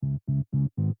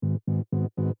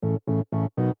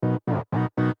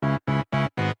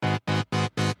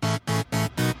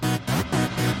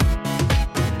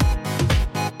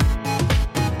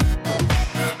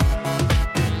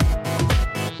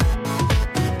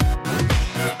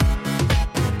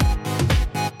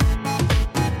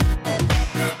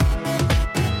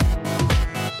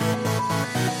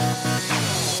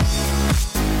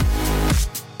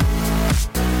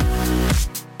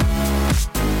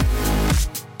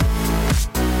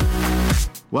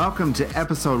Welcome to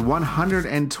episode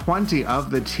 120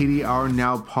 of the TDR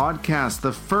Now podcast,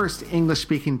 the first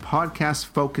English-speaking podcast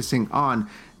focusing on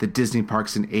the Disney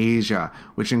parks in Asia,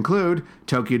 which include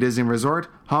Tokyo Disney Resort,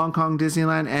 Hong Kong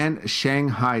Disneyland, and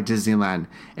Shanghai Disneyland.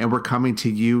 And we're coming to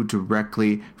you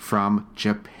directly from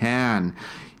Japan.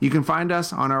 You can find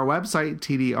us on our website,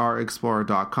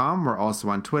 tdrexplorer.com. We're also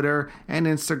on Twitter and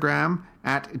Instagram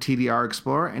at TDR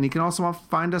Explorer. And you can also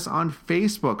find us on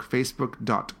Facebook,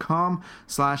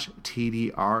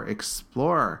 facebook.com/TDR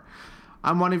Explorer.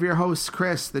 I'm one of your hosts,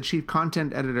 Chris, the chief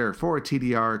content editor for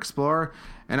TDR Explorer,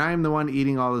 and I am the one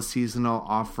eating all the seasonal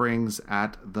offerings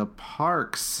at the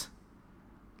parks.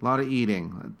 A lot of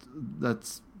eating.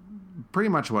 That's pretty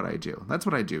much what I do. That's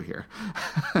what I do here.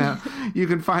 You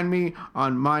can find me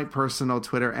on my personal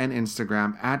Twitter and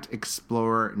Instagram at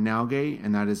Explorer Nalghe,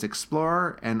 and that is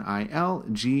Explorer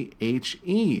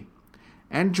Nilghe.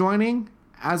 And joining,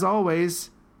 as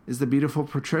always, is the beautiful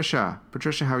Patricia.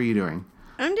 Patricia, how are you doing?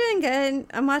 I'm doing good.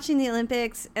 I'm watching the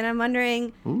Olympics, and I'm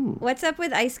wondering what's up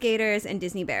with ice skaters and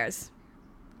Disney bears.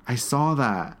 I saw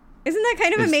that. Isn't that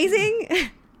kind of amazing?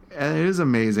 It is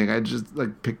amazing. I just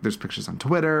there's pictures on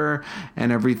Twitter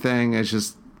and everything. It's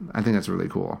just, I think that's really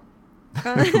cool.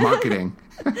 Marketing.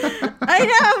 I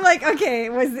know. I'm like, okay,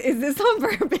 is this on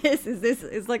purpose? Is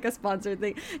this like a sponsored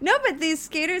thing? No, but these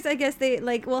skaters, I guess they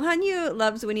Hanyu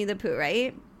loves Winnie the Pooh,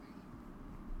 right?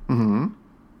 Mm-hmm.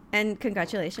 And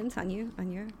congratulations, Hanyu,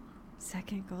 on your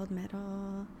second gold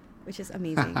medal, which is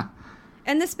amazing.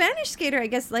 And the Spanish skater, I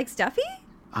guess, likes Duffy?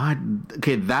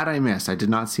 Okay, that I missed. I did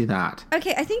not see that.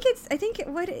 Okay,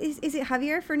 what is it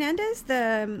Javier Fernandez?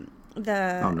 The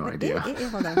oh, no idea.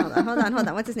 Hold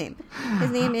on. What's his name? His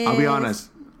name is... I'll be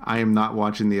honest. I am not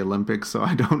watching the Olympics, so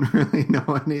I don't really know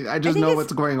any. I just know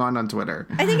what's going on Twitter.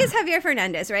 I think it's Javier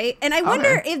Fernandez, right? And I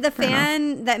wonder if the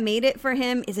fan that made it for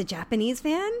him is a Japanese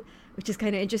fan, which is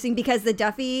kind of interesting because the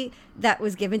Duffy that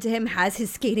was given to him has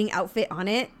his skating outfit on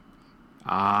it.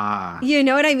 Ah. You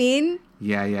know what I mean?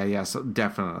 Yeah. So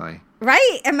definitely.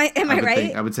 Right? Am I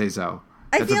right? I would say so.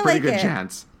 That's a pretty good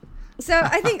chance. So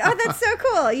I think, that's so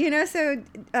cool. So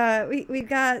we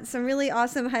got some really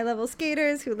awesome high-level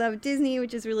skaters who love Disney,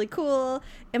 which is really cool.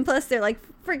 And plus, they're like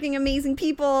freaking amazing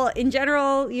people in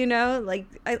general,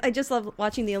 I just love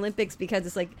watching the Olympics because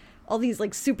it's like all these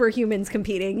like superhumans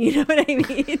competing, you know what I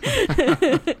mean?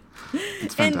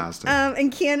 It's fantastic.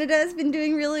 And Canada's been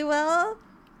doing really well.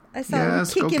 I saw them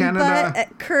kicking Canada. butt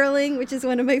at curling, which is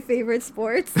one of my favorite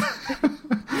sports.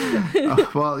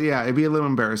 Well, yeah, it'd be a little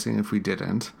embarrassing if we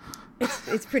didn't.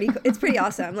 It's pretty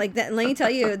awesome. Like that, let me tell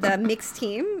you, the mixed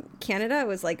team, Canada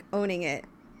was like owning it.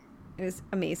 It was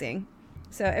amazing.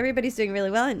 So everybody's doing really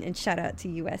well, and shout out to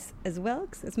US as well,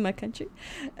 because it's my country.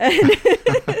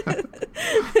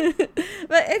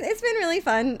 But it's been really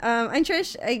fun. I'm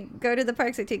Trish. I go to the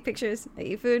parks, I take pictures, I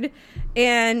eat food,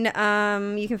 and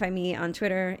you can find me on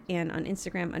Twitter and on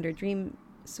Instagram under Dream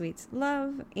Sweets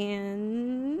Love.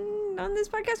 And on this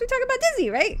podcast, we talk about Disney,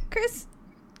 right, Chris?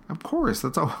 Of course,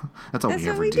 that's all we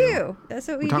ever do. That's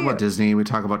what we do. We talk about Disney. We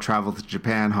talk about travel to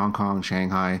Japan, Hong Kong,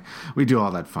 Shanghai. We do all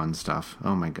that fun stuff.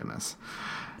 Oh my goodness.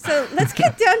 So let's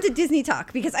get down to Disney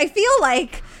talk, because I feel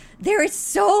like there is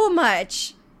so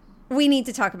much we need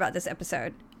to talk about this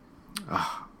episode.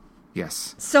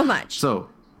 Yes. So much. So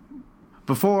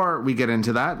before we get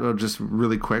into that, well, just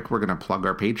really quick, we're going to plug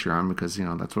our Patreon because,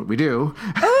 that's what we do.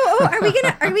 Are we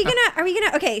gonna?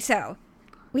 Okay, so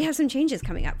we have some changes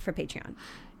coming up for Patreon.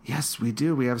 Yes, we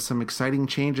do. We have some exciting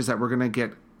changes that we're going to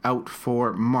get out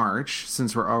for March,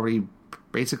 since we're already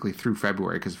basically through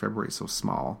February, because February is so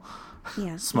small.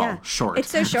 Yeah. Short. It's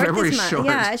so short February's this month. Short.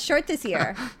 Yeah, it's short this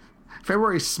year.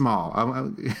 February's small. I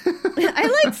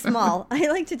like small. I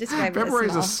like to describe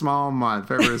February's it as small.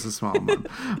 February is a small month.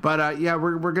 But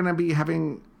we're going to be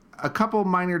having a couple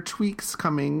minor tweaks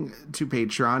coming to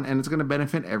Patreon, and it's going to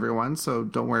benefit everyone. So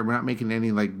don't worry, we're not making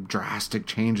any like drastic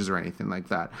changes or anything like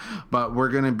that. But we're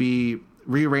going to be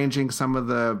rearranging some of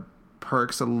the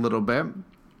perks a little bit,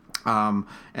 and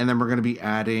then we're going to be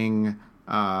adding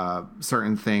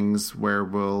certain things where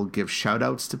we'll give shout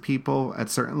outs to people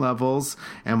at certain levels,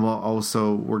 and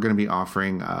we're going to be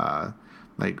offering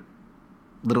like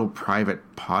little private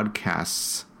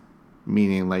podcasts,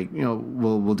 meaning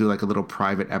we'll do like a little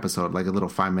private episode, like a little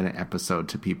 5-minute episode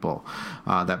to people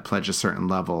that pledge a certain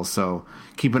level. So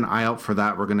keep an eye out for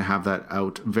that. We're going to have that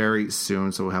out very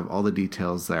soon, so we'll have all the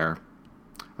details there.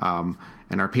 And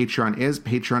our Patreon is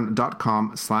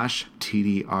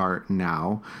patreon.com/TDR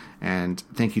now. And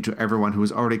thank you to everyone who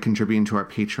is already contributing to our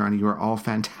Patreon. You are all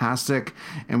fantastic,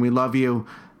 and we love you.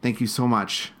 Thank you so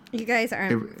much. You guys are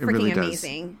it freaking really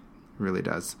amazing. It really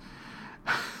does.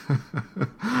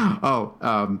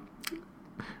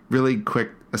 Really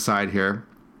quick aside here.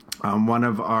 One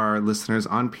of our listeners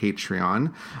on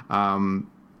Patreon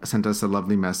sent us a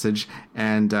lovely message,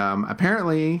 and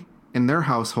apparently in their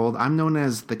household, I'm known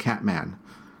as the Cat Man.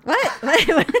 What? What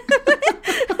does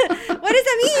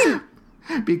that mean?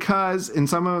 Because in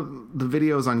some of the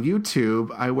videos on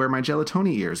YouTube, I wear my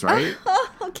gelatoni ears, right? Oh,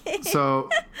 okay. So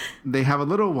they have a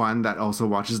little one that also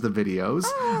watches the videos.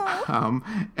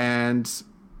 And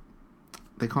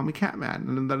they call me Catman,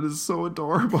 and that is so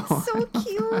adorable. So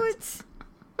cute.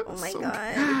 Oh my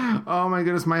god. Oh my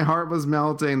goodness, my heart was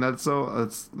melting. That's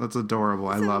adorable.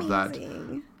 I love amazing.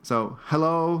 that. So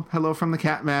hello from the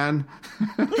Catman.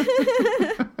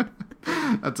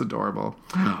 That's adorable.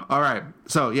 All right.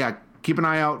 So yeah, keep an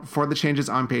eye out for the changes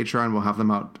on Patreon. We'll have them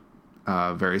out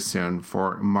very soon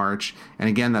for March. And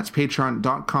again, that's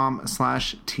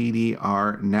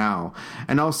patreon.com/TDR now.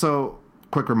 And also,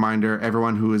 quick reminder,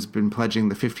 everyone who has been pledging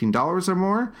the $15 or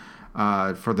more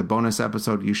for the bonus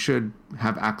episode, you should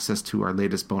have access to our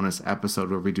latest bonus episode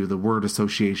where we do the word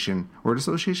association. Word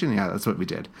association? Yeah, that's what we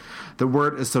did. The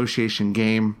word association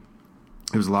game.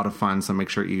 It was a lot of fun, so make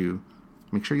sure you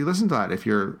listen to that if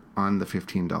you're on the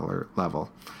 $15 level.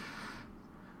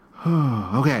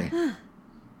 Okay.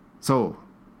 So,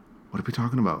 what are we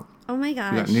talking about? Oh my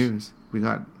gosh. We got news. We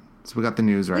got the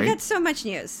news, right? We got so much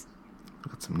news. We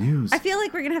got some news. I feel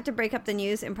like we're going to have to break up the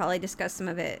news and probably discuss some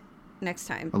of it next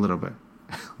time. A little bit.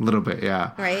 A little bit,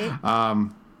 yeah. Right?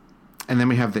 And then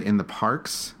we have the in the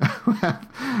parks.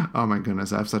 Oh my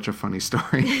goodness, I have such a funny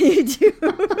story. You do.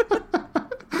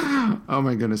 Oh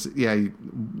my goodness. Yeah,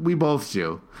 we both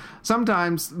do.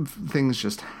 Sometimes things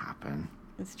just happen.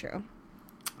 That's true.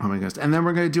 Oh my goodness. And then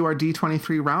we're going to do our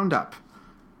D23 roundup.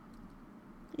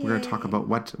 We're going to talk about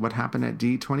what happened at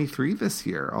D23 this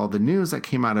year, all the news that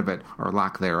came out of it, or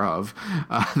lack thereof,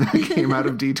 that came out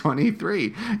of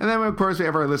D23. And then, of course, we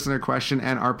have our listener question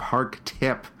and our park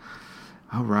tip.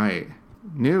 All right.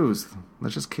 News.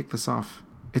 Let's just kick this off.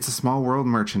 It's a Small World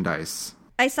merchandise.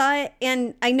 I saw it,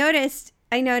 and I noticed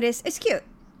it's cute.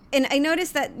 And I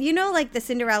noticed that, like the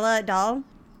Cinderella doll.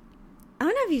 I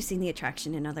don't know if you've seen the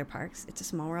attraction in other parks. It's a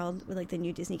Small World with like the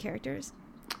new Disney characters.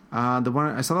 I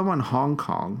saw the one in Hong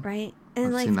Kong. Right.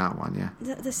 And I've seen that one, yeah.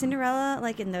 The Cinderella,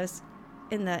 like in the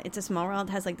It's a Small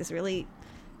World, has like this really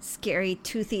scary,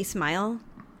 toothy smile.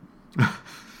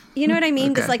 You know what I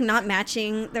mean? Okay. Just like not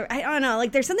matching. I don't know.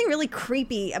 Like there's something really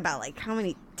creepy about like how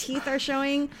many teeth are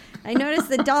showing. I noticed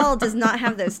the doll does not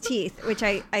have those teeth, which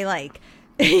I like.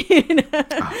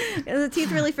 The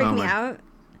teeth really freak me out.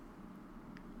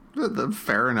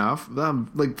 Fair enough.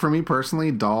 Like for me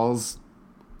personally, dolls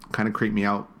kind of creep me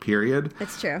out, period.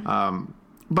 It's true.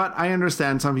 But I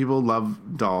understand some people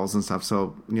love dolls and stuff,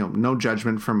 so no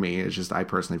judgment from me. It's just I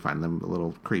personally find them a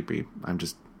little creepy. I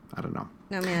don't know.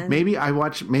 No, man. Maybe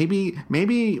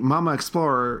Mama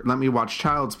Explorer let me watch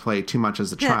Child's Play too much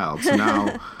as a child, so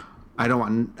now I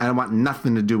don't want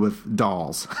nothing to do with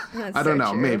dolls. I don't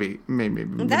know. True. Maybe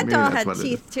that doll that's had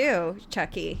teeth too,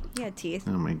 Chucky. He had teeth.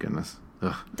 Oh my goodness.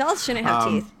 Ugh. Dolls shouldn't have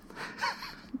teeth.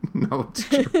 No, it's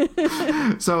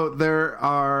true. So there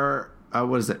are,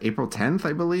 what is it, April 10th,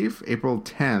 I believe? April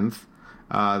 10th,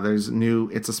 there's new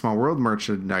It's a Small World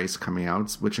merchandise coming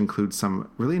out, which includes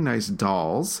some really nice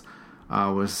dolls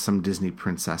with some Disney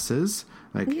princesses,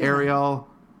 like Ariel,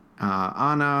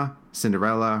 Anna,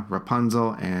 Cinderella,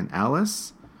 Rapunzel, and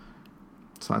Alice.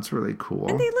 So that's really cool.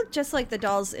 And they look just like the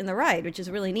dolls in the ride, which is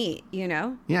really neat,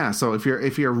 Yeah, so if you're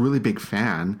a really big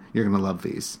fan, you're going to love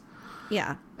these.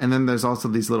 Yeah. And then there's also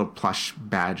these little plush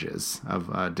badges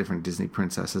of different Disney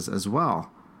princesses as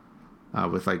well,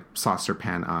 with like saucer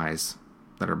pan eyes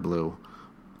that are blue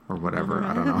or whatever.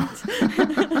 I don't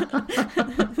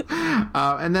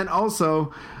know. And then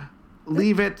also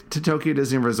leave it to Tokyo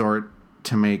Disney Resort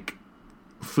to make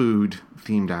food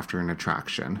themed after an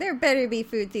attraction. There better be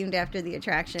food themed after the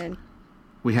attraction.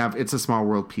 We have It's a Small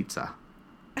World pizza.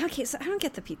 Okay, so I don't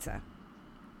get the pizza.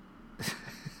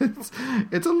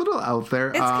 It's a little out there.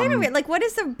 It's kind of weird. Like, what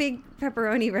does the big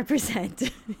pepperoni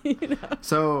represent?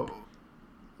 So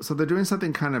they're doing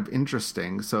something kind of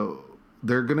interesting. So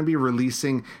they're going to be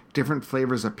releasing different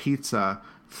flavors of pizza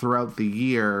throughout the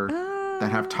year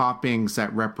that have toppings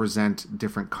that represent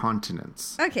different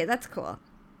continents. Okay, that's cool.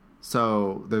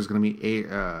 So there's going to be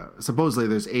supposedly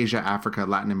there's Asia, Africa,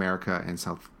 Latin America, and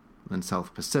South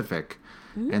Pacific.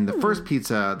 Ooh. And the first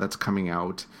pizza that's coming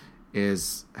out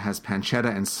has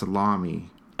pancetta and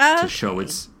salami to show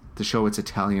its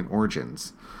Italian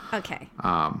origins. Okay.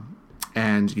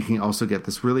 And you can also get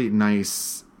this really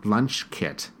nice lunch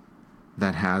kit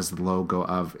that has the logo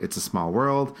of It's a Small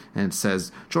World, and it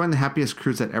says, "Join the happiest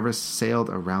cruise that ever sailed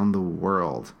around the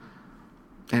world."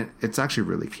 And it's actually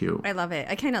really cute. I love it.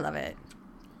 I kind of love it.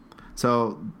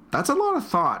 So that's a lot of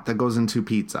thought that goes into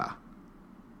pizza.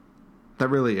 That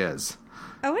really is.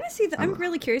 I want to see. I'm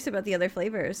really curious about the other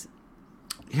flavors.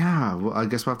 Yeah, well, I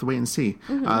guess we'll have to wait and see.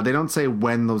 They don't say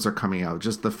when those are coming out.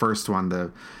 Just the first one,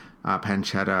 the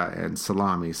pancetta and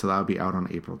salami. So that'll be out on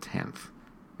April 10th.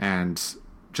 And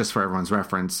just for everyone's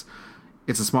reference,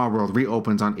 It's a Small World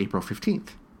reopens on April 15th.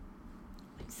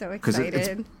 So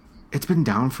excited. It's been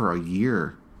down for a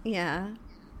year. Yeah.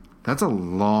 That's a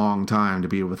long time to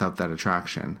be without that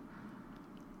attraction.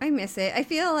 I miss it. I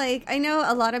feel like, I know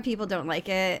a lot of people don't like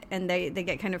it and they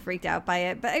get kind of freaked out by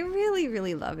it, but I really,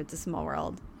 really love It's a Small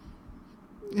World.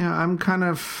 Yeah, I'm kind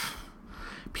of...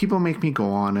 People make me go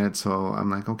on it, so I'm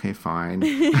like, okay, fine.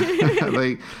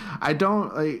 Like, I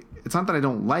don't... like. It's not that I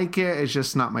don't like it, it's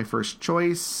just not my first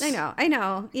choice. I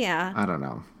know, yeah. I don't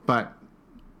know. But,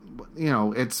 you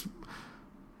know, it's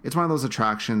one of those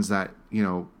attractions that, you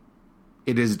know,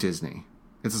 it is Disney.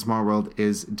 It's a Small World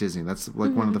is Disney. That's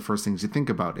like one of the first things you think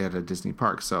about at a Disney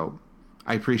park. So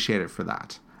I appreciate it for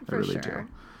that. I really do.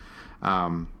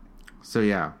 So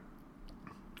yeah.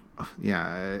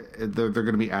 Yeah, they're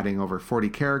going to be adding over 40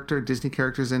 Disney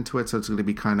characters into it. So it's going to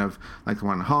be kind of like the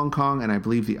one in Hong Kong. And I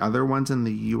believe the other ones in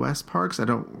the U.S. parks, I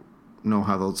don't know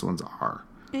how those ones are.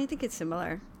 I think it's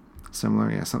similar. Similar,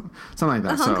 yeah. Something like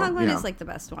that. The Hong Kong one is like the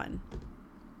best one.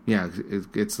 Yeah,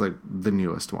 it's like the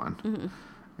newest one.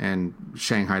 And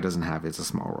Shanghai doesn't have It's a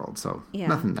Small World, so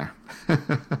nothing there.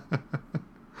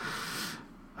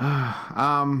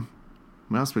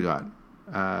 What else we got?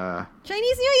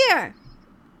 Chinese New Year!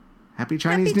 Happy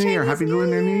Chinese New Year! Happy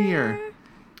Lunar New Year!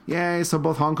 Yay! So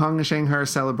both Hong Kong and Shanghai are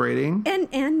celebrating.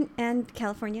 And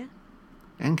California.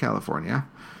 And California.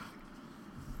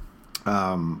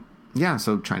 Yeah,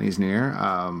 so Chinese New Year.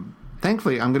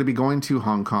 Thankfully, I'm going to be going to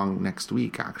Hong Kong next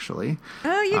week, actually.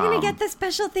 Oh, you're going to get the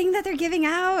special thing that they're giving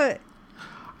out.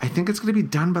 I think it's going to be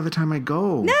done by the time I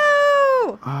go.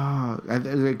 No!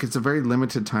 It's a very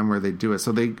limited time where they do it.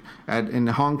 So in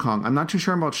Hong Kong, I'm not too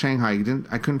sure about Shanghai.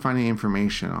 I couldn't find any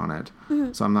information on it.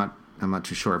 So I'm not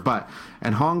too sure. But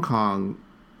in Hong Kong,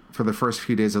 for the first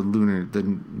few days of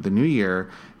the New Year,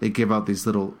 they give out these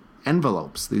little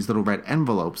envelopes, these little red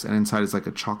envelopes, and inside is like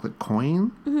a chocolate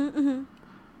coin.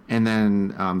 And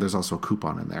then there's also a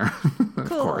coupon in there, of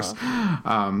course.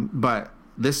 But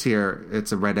this year,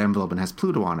 it's a red envelope and has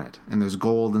Pluto on it. And there's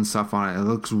gold and stuff on it. It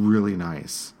looks really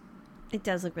nice. It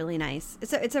does look really nice.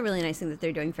 It's a really nice thing that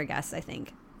they're doing for guests, I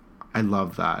think. I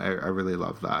love that. I really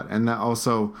love that. And that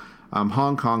also,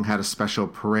 Hong Kong had a special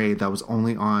parade that was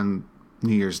only on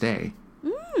New Year's Day.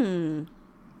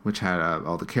 Which had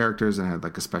all the characters and had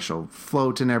like a special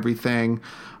float and everything.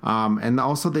 And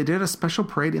also they did a special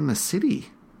parade in the city.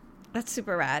 That's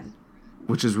super rad.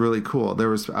 Which is really cool.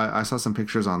 I saw some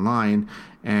pictures online,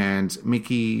 and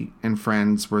Mickey and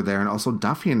Friends were there, and also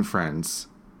Duffy and Friends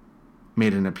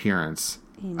made an appearance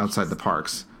outside the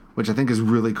parks, which I think is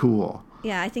really cool.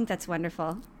 Yeah, I think that's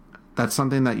wonderful. That's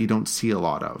something that you don't see a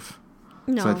lot of.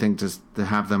 No. So I think just to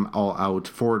have them all out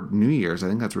for New Year's, I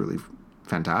think that's really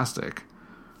fantastic.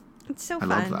 It's so fun.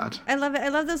 I love that. I love it. I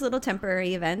love those little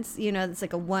temporary events. You know, it's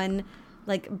like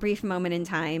a brief moment in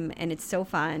time, and it's so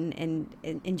fun and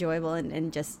enjoyable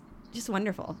and just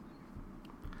wonderful.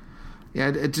 Yeah,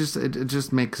 it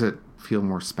just makes it feel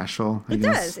more special. I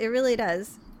guess. Does. It really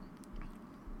does.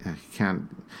 Yeah, you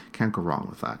can't go wrong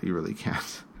with that. You really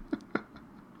can't.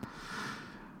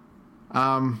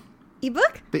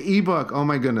 Ebook? The ebook. Oh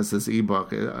my goodness, this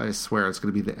ebook. I swear it's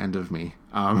going to be the end of me.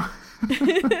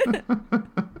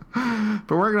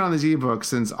 Been working on this ebook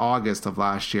since August of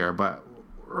last year, but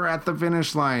we're at the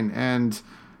finish line and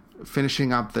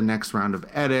finishing up the next round of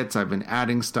edits. I've been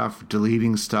adding stuff,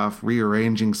 deleting stuff,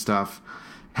 rearranging stuff,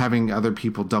 having other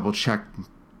people double check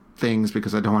things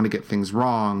because I don't want to get things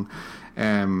wrong.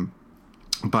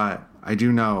 But I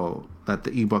do know that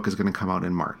the ebook is going to come out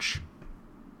in March.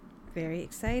 Very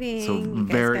exciting. So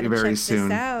very, very soon.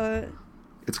 This out.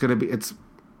 It's going to be, it's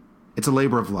a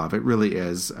labor of love. It really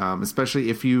is. Especially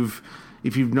if you've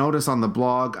noticed on the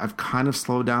blog, I've kind of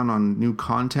slowed down on new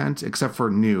content, except for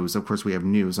news. Of course, we have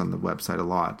news on the website a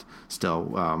lot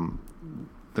still.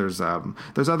 There's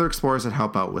other explorers that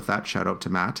help out with that. Shout out to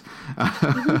Matt,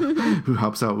 who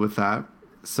helps out with that.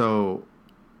 So,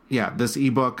 yeah, this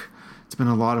ebook, it's been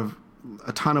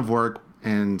a ton of work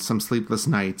and some sleepless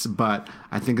nights, but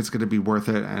I think it's going to be worth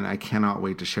it, and I cannot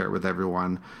wait to share it with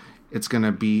everyone. It's going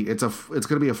to be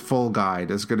a full guide.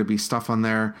 There's going to be stuff on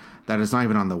there that is not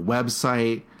even on the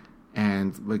website,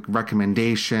 and like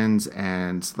recommendations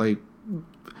and like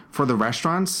for the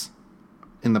restaurants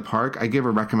in the park, I give a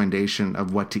recommendation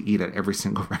of what to eat at every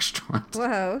single restaurant.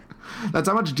 Whoa. That's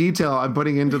how much detail I'm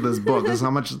putting into this book. That's how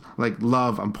much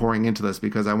love I'm pouring into this,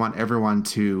 because I want everyone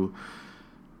to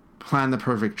plan the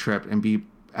perfect trip and be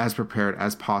as prepared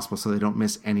as possible so they don't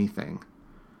miss anything.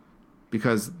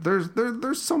 Because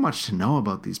there's so much to know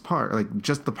about these parks,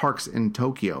 just the parks in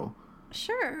Tokyo.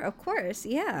 Sure, of course,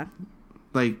 yeah.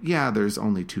 There's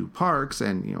only 2 parks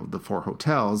and the 4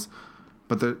 hotels,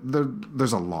 but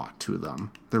there's a lot to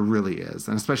them. There really is.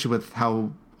 And especially with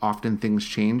how often things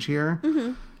change here,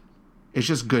 it's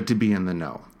just good to be in the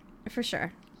know. For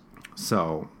sure.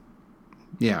 So,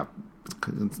 yeah,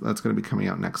 that's going to be coming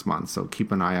out next month. So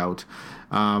keep an eye out.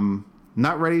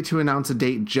 Not ready to announce a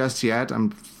date just yet.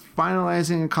 I'm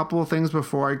finalizing a couple of things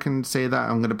before I can say that.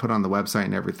 I'm going to put on the website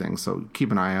and everything. So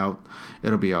keep an eye out.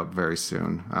 It'll be out very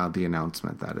soon. The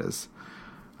announcement, that is.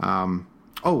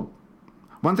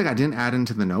 One thing I didn't add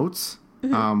into the notes,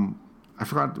 I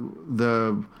forgot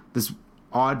this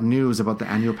odd news about the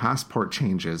annual passport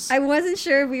changes. I wasn't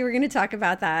sure if we were going to talk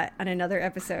about that on another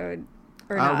episode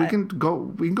or not. We can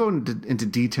go into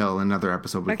detail in another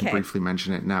episode. We can briefly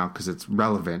mention it now because it's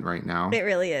relevant right now. It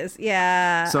really is.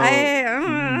 Yeah. So,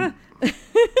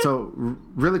 so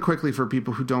really quickly for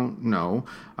people who don't know,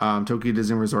 Tokyo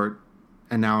Disney Resort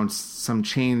announced some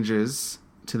changes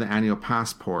to the annual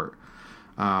passport.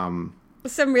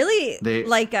 Some really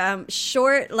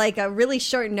really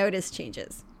short notice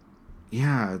changes.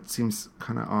 Yeah, it seems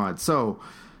kind of odd. So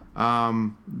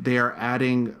they are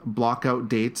adding blockout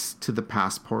dates to the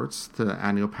passports, to the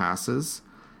annual passes,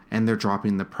 and they're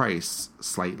dropping the price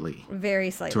slightly. Very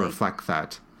slightly. To reflect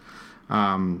that.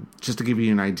 Just to give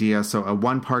you an idea, so a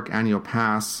 1 park annual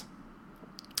pass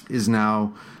is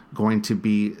now going to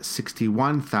be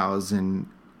 61,000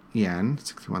 yen,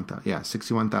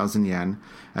 61,000 yen,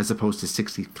 as opposed to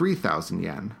 63,000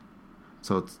 yen.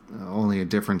 So it's only a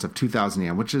difference of 2,000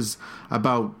 yen, which is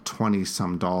about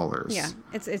 $20-some. Yeah,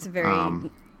 it's very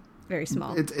very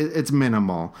small. It's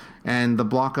minimal, and the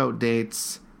blockout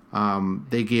dates,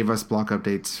 they gave us blockout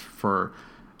dates for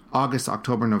August,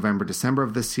 October, November, December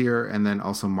of this year, and then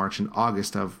also March and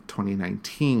August of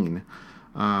 2019.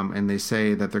 And they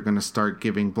say that they're going to start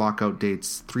giving blockout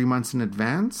dates 3 months in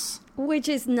advance. Which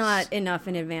is not enough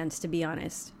in advance, to be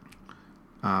honest.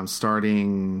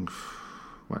 Starting,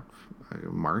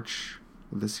 March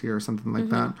of this year or something like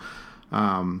that.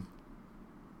 And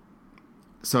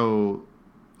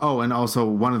also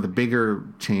one of the bigger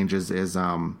changes is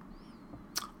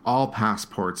all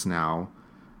passports now,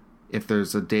 if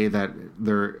there's a day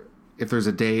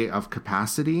of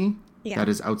capacity that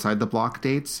is outside the block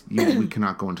dates, we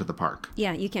cannot go into the park.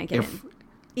 Yeah, you can't get in.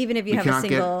 Even if you have a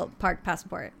single park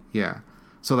passport. Yeah.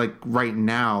 So right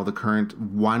now, the current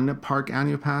 1 park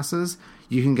annual passes,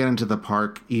 you can get into the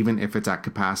park even if it's at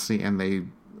capacity and they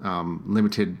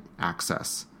limited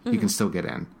access. You can still get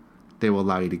in. They will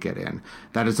allow you to get in.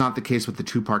 That is not the case with the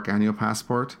 2 park annual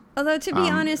passport. Although, to be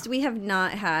honest, we have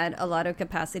not had a lot of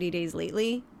capacity days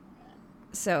lately.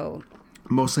 So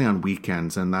mostly on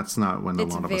weekends, and that's not when a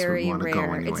lot of us would want to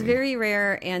go anyway. It's very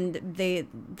rare, and the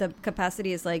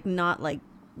capacity is not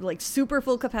super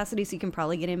full capacity, so you can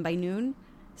probably get in by noon.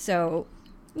 So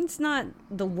it's not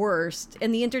the worst,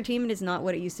 and the entertainment is not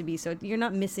what it used to be, so you're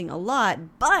not missing a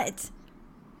lot. But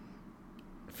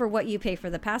for what you pay for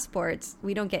the passports,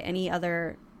 we don't get any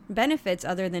other benefits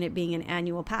other than it being an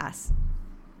annual pass.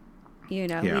 We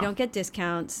don't get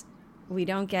discounts. We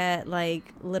don't get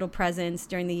little presents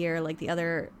during the year like the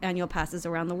other annual passes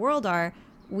around the world are.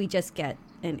 We just get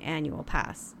an annual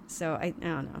pass. So I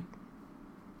don't know.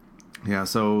 Yeah,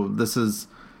 so this is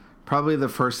probably the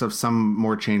first of some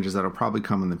more changes that'll probably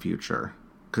come in the future,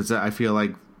 because I feel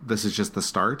like this is just the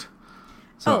start.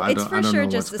 So it's for sure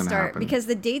just the start, because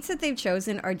the dates that they've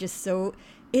chosen are just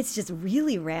it's just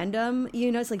really random.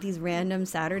 It's like these random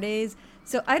Saturdays.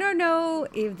 So I don't know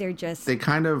if they're just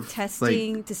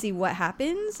testing to see what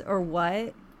happens or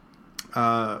what.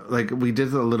 We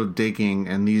did a little digging,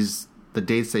 and the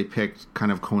dates they picked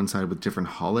kind of coincide with different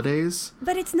holidays.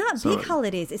 But it's not big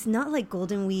holidays. It's not like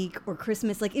Golden Week or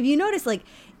Christmas. If you notice,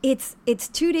 it's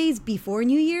 2 days before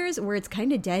New Year's where it's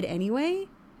kind of dead anyway.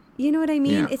 You know what I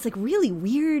mean? Yeah. It's really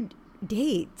weird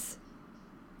dates.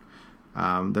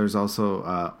 There's also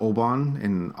Obon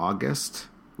in August,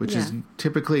 which is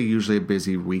typically usually a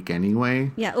busy week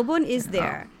anyway. Yeah, Obon is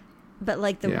there. But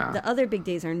the other big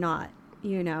days are not,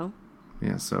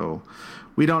 Yeah, so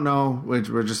we don't know.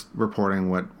 We're just reporting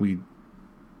what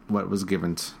was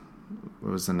given,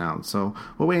 what was announced. So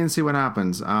we'll wait and see what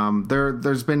happens.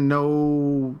 There's been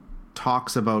no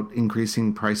talks about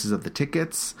increasing prices of the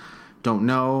tickets, Don't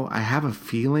know. I have a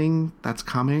feeling that's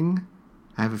coming.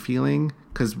 I have a feeling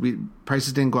because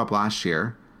prices didn't go up last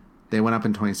year. They went up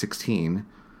in 2016.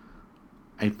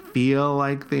 I feel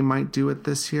like they might do it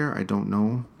this year. I don't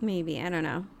know. Maybe. I don't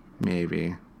know.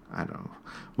 Maybe. I don't know.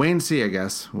 Wait and see, I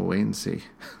guess. We'll wait and see.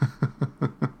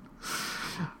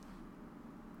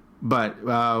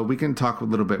 But we can talk a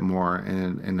little bit more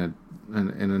in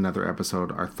another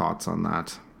episode, our thoughts on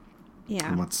that. Yeah.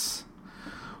 And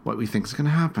what we think is going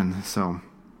to happen. So,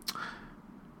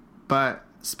 but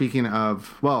speaking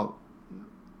of, well,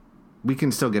 we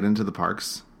can still get into the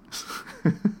parks.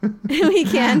 We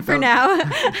can for now.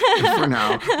 For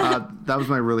now. That was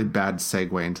my really bad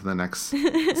segue into the next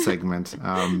segment.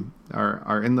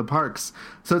 Are in the parks.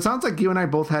 So it sounds like you and I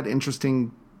both had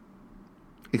interesting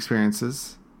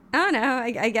experiences. I don't know.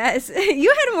 I guess you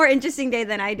had a more interesting day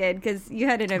than I did because you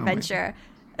had an adventure.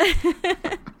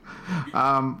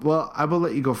 Well, I will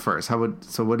let you go first.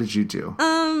 What did you do?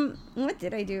 What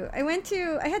did I do?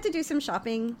 I had to do some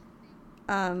shopping.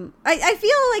 I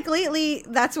feel like lately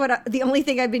that's the only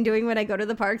thing I've been doing when I go to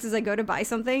the parks is I go to buy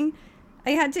something. I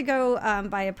had to go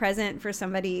buy a present for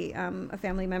somebody, a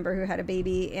family member who had a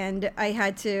baby, and I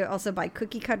had to also buy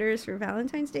cookie cutters for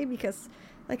Valentine's Day because,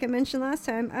 like I mentioned last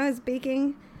time, I was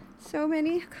baking so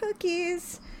many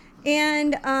cookies.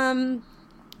 And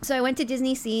so I went to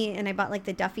Disney Sea and I bought like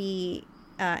the Duffy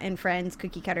and Friends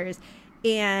cookie cutters,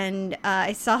 and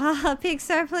I saw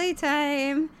Pixar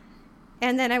Playtime.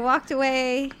 And then I walked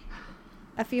away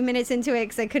a few minutes into it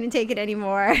because I couldn't take it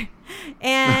anymore.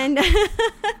 And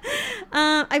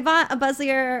I bought a Buzz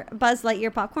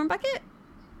Lightyear popcorn bucket.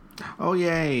 Oh,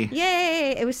 yay.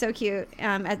 Yay. It was so cute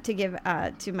to give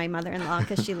to my mother-in-law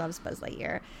because she loves Buzz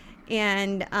Lightyear.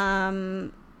 And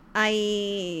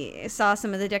I saw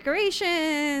some of the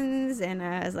decorations and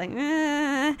I was like,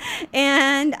 eh.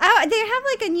 And they have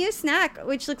like a new snack,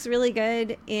 which looks really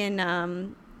good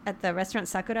at the restaurant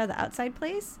Sakura, the outside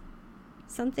place.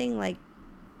 Something like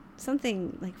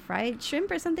fried shrimp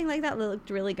or something like that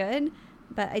looked really good,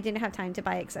 but I didn't have time to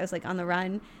buy it because I was like on the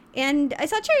run. And I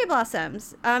saw cherry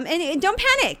blossoms. And don't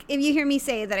panic if you hear me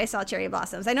say that I saw cherry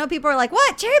blossoms. I know people are like,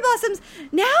 what? Cherry blossoms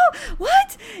now?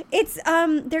 What? It's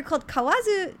they're called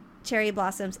Kawazu cherry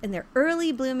blossoms, and they're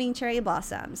early blooming cherry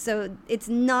blossoms. So it's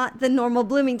not the normal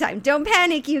blooming time. Don't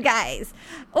panic, you guys.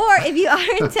 Or if you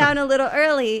are in town a little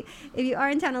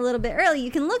bit early, you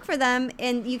can look for them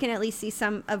and you can at least see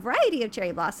a variety of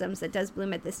cherry blossoms that does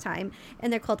bloom at this time.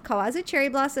 And they're called Kawazu cherry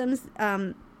blossoms.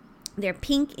 They're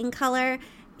pink in color,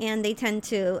 and they tend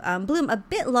to bloom a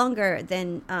bit longer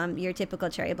than your typical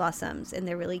cherry blossoms, and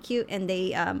they're really cute. And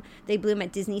they bloom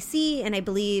at Disney Sea, and I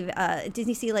believe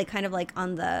Disney Sea, like kind of like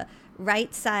on the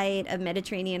right side of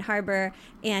Mediterranean Harbor.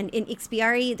 And in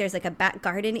Ikspiari, there's like a back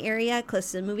garden area close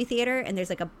to the movie theater, and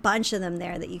there's like a bunch of them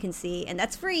there that you can see, and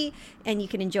that's free, and you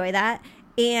can enjoy that.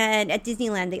 And at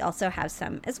Disneyland, they also have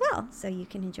some as well, so you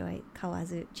can enjoy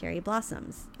Kawazu cherry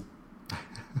blossoms.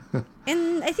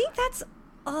 And I think that's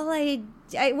all I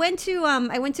went to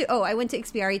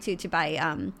Ikspiari too to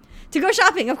buy to go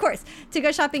shopping, of course,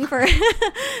 for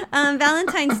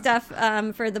Valentine's stuff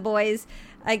for the boys.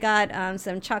 I got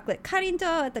some chocolate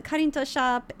karinto at the karinto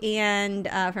shop, and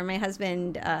for my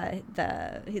husband,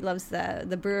 he loves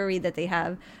the brewery that they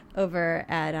have over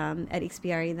at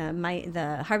Ikspiari,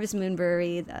 the Harvest Moon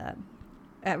Brewery,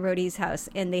 at Rhodey's house,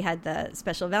 and they had the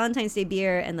special Valentine's Day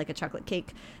beer and like a chocolate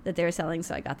cake that they were selling,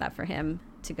 so I got that for him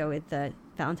to go with the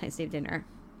Valentine's Day dinner.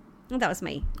 And that was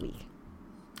my week.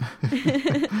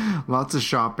 Lots of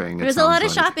shopping. There's a lot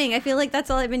of shopping. I feel like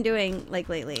that's all I've been doing like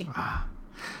lately.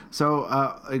 So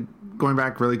going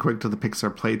back really quick to the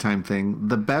Pixar Playtime thing,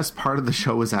 the best part of the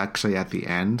show was actually at the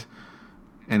end,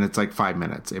 and it's like 5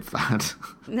 minutes, if that.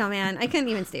 No, man, I couldn't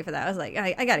even stay for that. I was like,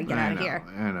 I gotta get out of here.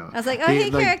 I know. I was like, hey,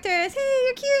 characters, hey,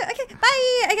 you're cute. Okay,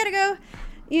 bye. I gotta go.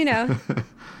 You know.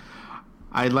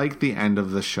 I liked the end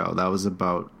of the show. That was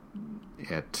about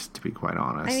it, to be quite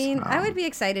honest. I mean, I would be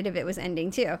excited if it was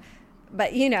ending too,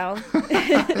 but you know.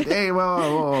 Hey,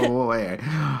 whoa, wait.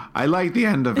 I like the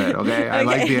end of it. Okay, I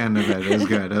like the end of it. It was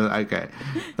good. Okay,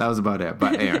 that was about it.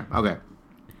 But anyway, okay.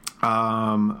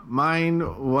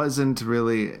 Mine wasn't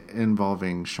really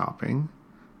involving shopping.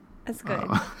 That's good.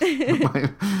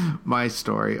 My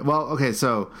story. Well, okay,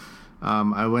 so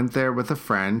I went there with a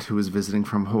friend who was visiting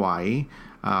from Hawaii.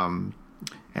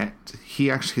 And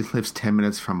he actually lives 10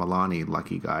 minutes from Alani,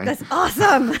 lucky guy. That's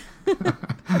awesome.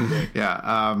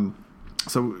 Yeah.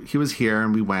 So he was here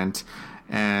and we went.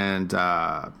 And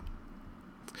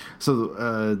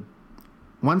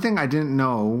one thing I didn't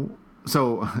know.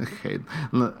 So, okay,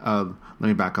 let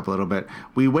me back up a little bit.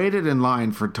 We waited in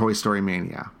line for Toy Story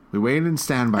Mania. We waited in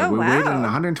standby. Oh, we waited in a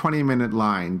wow. 120-minute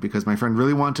line because my friend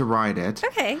really wanted to ride it.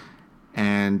 Okay.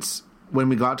 And when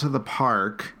we got to the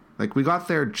park, like we got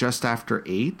there just after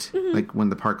 8, like when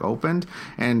the park opened,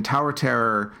 and Tower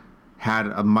Terror had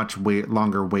a much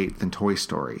longer wait than Toy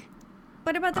Story.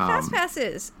 What about the fast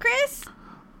passes, Chris?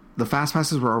 The fast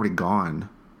passes were already gone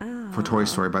for Toy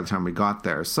Story by the time we got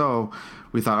there. So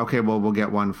we thought, okay, well, we'll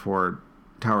get one for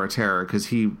Tower of Terror because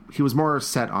he was more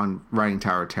set on riding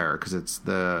Tower of Terror because it's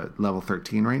the level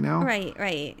 13 right now.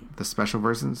 Right. The special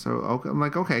version. So I'm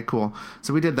like, okay, cool.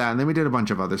 So we did that, and then we did a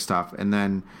bunch of other stuff, and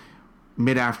then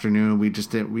mid-afternoon we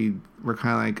were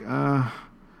kind of like,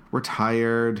 we're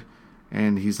tired,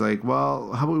 and he's like,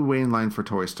 well, how about we wait in line for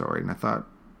Toy Story? And I thought,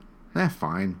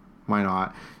 fine, why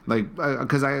not? Like,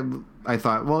 because I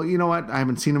thought, well, you know what? I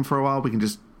haven't seen him for a while. We can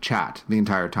just chat the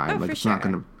entire time. Like, it's not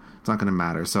gonna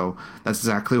matter. So that's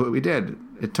exactly what we did.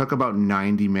 It took about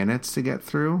 90 minutes to get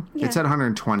through. Yeah. It said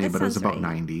 120, but it was about right.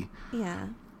 90. Yeah.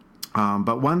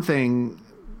 But one thing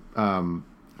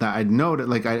that I noted,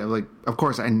 of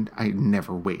course, I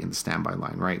never wait in the standby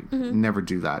line, right? Mm-hmm. Never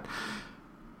do that.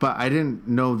 But I didn't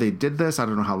know they did this. I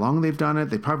don't know how long they've done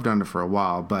it. They've probably done it for a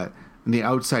while. But in the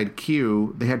outside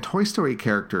queue, they had Toy Story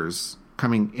characters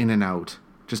coming in and out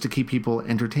just to keep people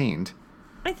entertained.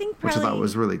 I think which I thought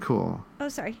was really cool. Oh,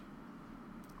 sorry.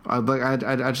 I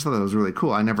just thought that was really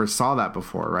cool. I never saw that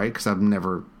before, right? Because I'm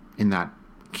never in that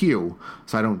queue,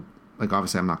 so I don't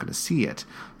obviously I'm not going to see it.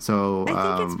 So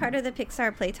I think it's part of the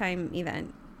Pixar Playtime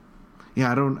event.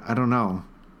 Yeah, I don't know.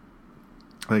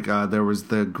 There was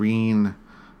the green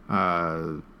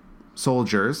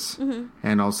soldiers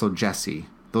and also Jessie.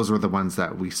 Those were the ones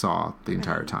that we saw the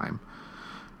entire time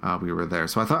we were there.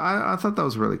 So I thought that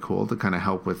was really cool to kind of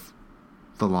help with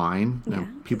the line. Yeah,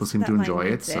 people seem to enjoy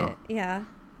it. So yeah.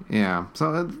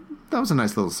 So that was a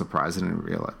nice little surprise. I didn't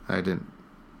realize. It's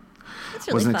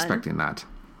really wasn't fun. expecting that.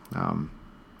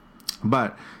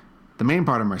 But the main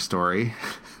part of my story.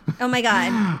 Oh my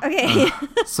God. Okay.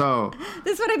 So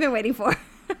this is what I've been waiting for.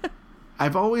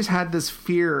 I've always had this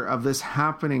fear of this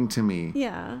happening to me.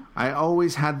 Yeah. I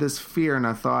always had this fear, and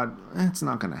I thought, it's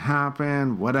not going to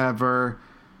happen, whatever.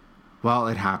 Well,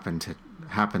 it happened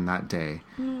that day.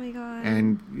 Oh my God.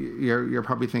 And you're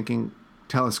probably thinking,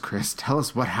 tell us, Chris, tell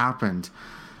us what happened.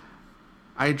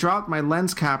 I dropped my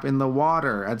lens cap in the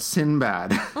water at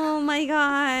Sinbad. Oh my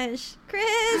gosh.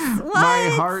 Chris, what? My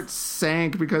heart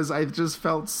sank because I just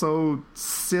felt so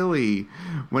silly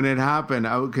when it happened.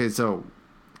 Okay, so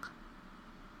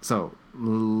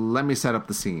let me set up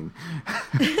the scene.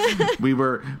 we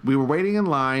were waiting in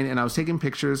line, and I was taking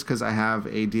pictures because I have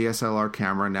a DSLR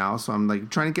camera now. So I'm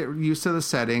trying to get used to the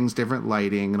settings, different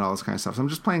lighting, and all this kind of stuff. So I'm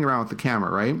just playing around with the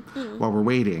camera, right, while we're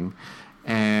waiting.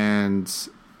 And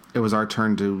it was our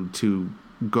turn to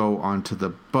go onto the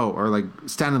boat, or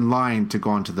stand in line to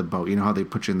go onto the boat. You know how they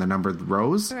put you in the numbered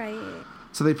rows, Right.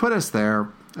 So they put us there.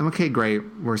 And okay, great.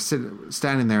 We're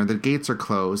standing there. The gates are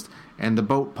closed, and the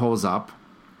boat pulls up.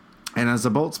 And as the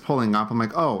boat's pulling up, I'm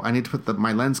like, oh, I need to put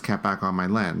my lens cap back on my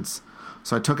lens.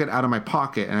 So I took it out of my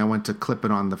pocket, and I went to clip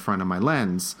it on the front of my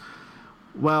lens.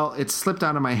 Well, it slipped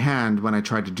out of my hand when I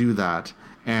tried to do that.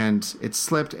 And it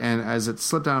slipped, and as it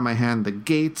slipped out of my hand, the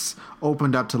gates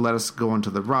opened up to let us go onto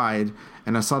the ride.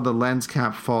 And I saw the lens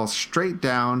cap fall straight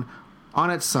down on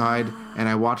its side, and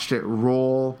I watched it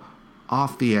roll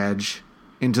off the edge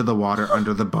into the water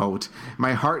under the boat.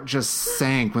 My heart just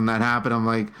sank when that happened. I'm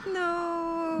like,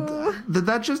 No. did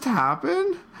that just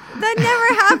happen? That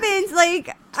never happens.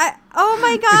 Oh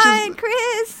my God,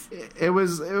 Chris.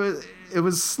 It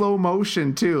was slow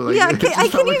motion too. Yeah, it just I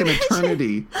felt can like an imagine.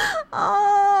 eternity.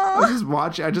 Oh. I just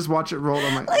watch it roll.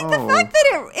 I'm like, The oh. fact that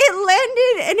it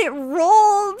landed and it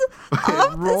rolled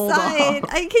off rolled the side. off.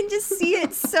 I can just see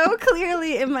it so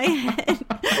clearly in my head.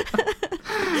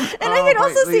 And I can but,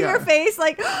 also see yeah. your face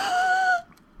Well,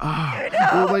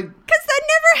 because that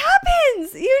never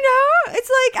happens, It's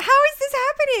like, how is this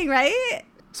happening, right?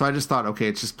 so I just thought, okay,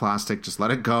 it's just plastic. Just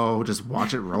let it go. Just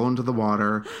watch it roll into the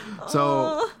water.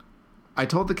 So I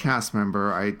told the cast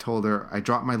member, I told her I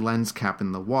dropped my lens cap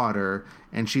in the water,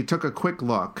 and she took a quick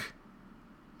look.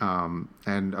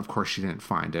 And of course she didn't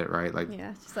find it, right?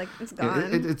 Yeah, it's just it's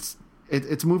gone.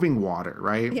 It's moving water,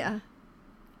 right? Yeah.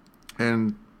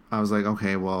 And I was like,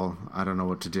 okay, well, I don't know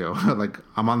what to do.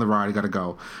 I'm on the ride, I gotta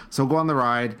go. So go on the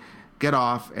ride, get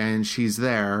off, and she's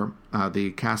there,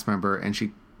 the cast member, and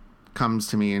she comes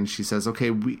to me and she says,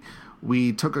 okay,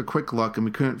 we took a quick look and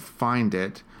we couldn't find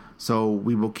it, so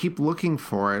we will keep looking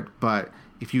for it, but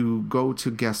if you go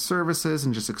to guest services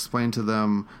and just explain to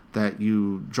them that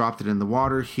you dropped it in the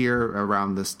water here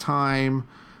around this time,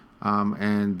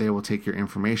 and they will take your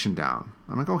information down.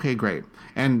 I'm like, okay, great.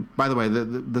 And by the way,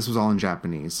 this was all in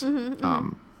Japanese.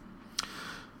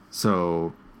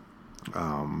 So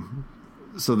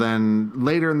then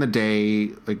later in the day,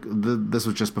 like this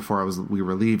was just before we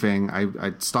were leaving.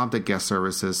 I stopped at guest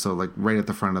services, so like right at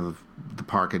the front of the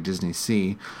park at Disney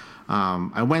Sea.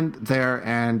 I went there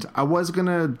and I was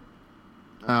gonna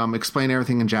explain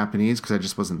everything in Japanese because I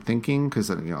just wasn't thinking, because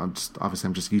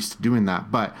I'm just used to doing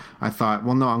that. But I thought,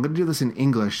 well, no, I'm gonna do this in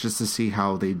English just to see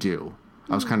how they do.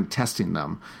 I was kind of testing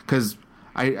them because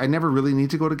I never really need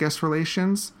to go to guest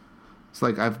relations. So,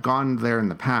 like, I've gone there in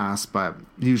the past, but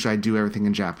usually I do everything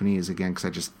in Japanese again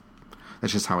because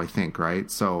that's just how I think, right?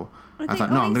 So I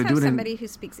thought, no, I'm going to do it in somebody who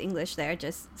speaks English there,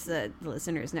 just so the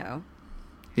listeners know.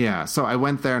 Yeah, so I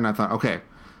went there and I thought, okay,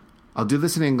 I'll do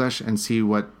this in English and see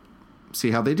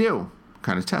how they do,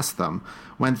 kind of test them.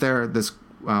 Went there, this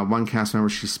one cast member,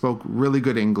 she spoke really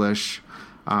good English,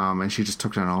 and she just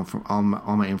took down all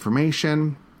my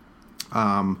information,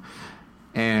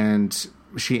 and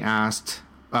she asked.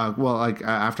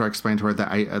 After I explained to her that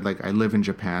I live in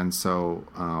Japan, so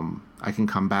I can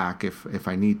come back if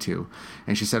I need to.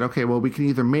 And she said, okay, well, we can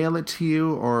either mail it to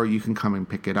you or you can come and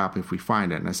pick it up if we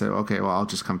find it. And I said, okay, well, I'll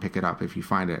just come pick it up if you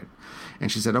find it. And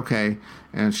she said, okay.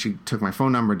 And she took my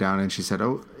phone number down and she said,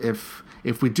 oh, if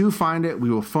we do find it, we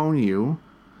will phone you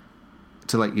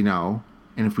to let you know.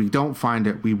 And if we don't find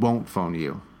it, we won't phone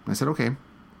you. I said, okay,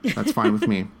 that's fine with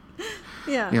me.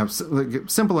 Yeah.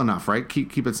 Simple enough, right?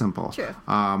 Keep it simple. True.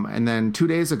 And then 2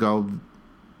 days ago,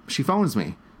 she phones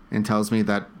me and tells me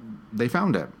that they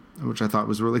found it, which I thought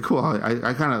was really cool.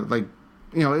 I kind of like,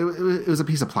 it was a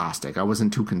piece of plastic. I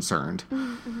wasn't too concerned.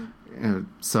 But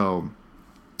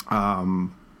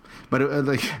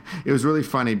it was really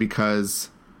funny because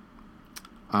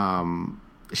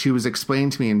she was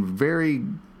explaining to me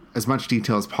in as much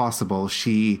detail as possible.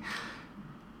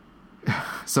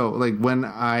 So like when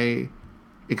I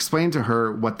explained to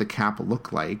her what the cap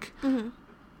looked like,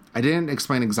 I didn't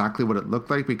explain exactly what it looked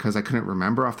like because I couldn't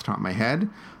remember off the top of my head.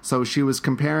 So she was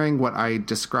comparing what I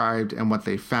described and what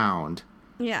they found.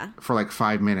 Yeah. For like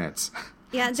 5 minutes.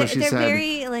 Yeah, so they're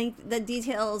very like the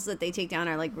details that they take down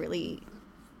are like really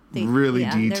detailed. They're really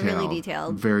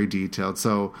detailed. Very detailed.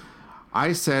 So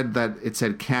I said that it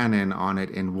said Canon on it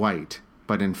in white,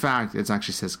 but in fact it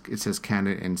says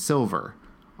Canon in silver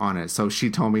on it. So she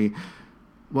told me,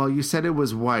 well, you said it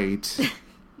was white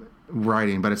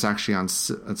writing, but it's actually on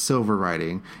silver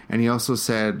writing. And he also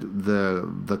said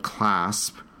the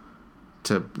clasp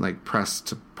to like press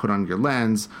to put on your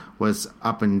lens was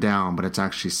up and down, but it's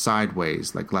actually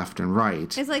sideways, like left and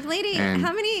right. It's like, lady,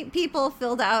 how many people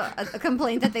filled out a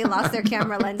complaint that they lost their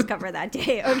camera lens cover that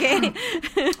day? Okay.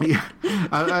 Yeah,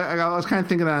 I was kind of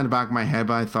thinking that in the back of my head,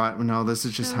 but I thought, no, this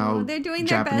is just how they're doing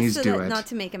Japanese their best do it, not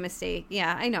to make a mistake.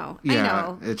 Yeah, I know.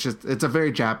 Yeah, it's a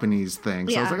very Japanese thing.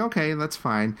 So I was like, okay, that's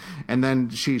fine. And then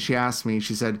she asked me,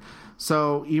 she said,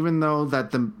 so even though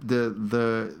that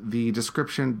the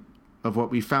description of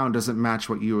what we found doesn't match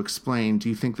what you explained, do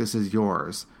you think this is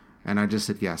yours? And I just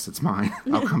said, yes, it's mine.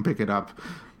 I'll come pick it up.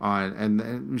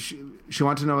 And she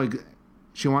wanted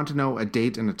to know a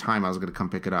date and a time I was going to come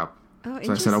pick it up. Oh,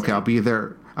 so I said, okay, I'll be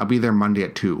there Monday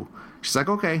at 2. She's like,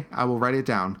 okay, I will write it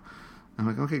down. I'm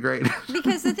like, okay, great.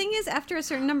 Because the thing is, after a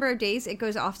certain number of days, it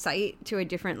goes off site to a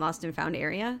different lost and found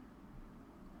area.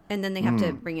 And then they have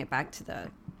to bring it back to the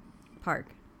park.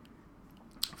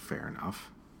 Fair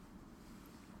enough.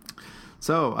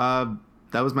 So,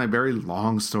 that was my very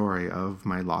long story of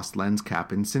my lost lens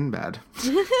cap in Sinbad.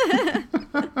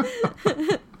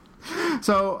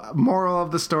 So, moral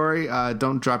of the story,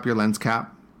 don't drop your lens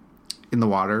cap in the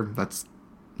water. That's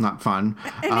not fun.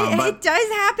 It does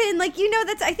happen. Like,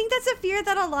 I think that's a fear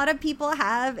that a lot of people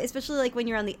have, especially like when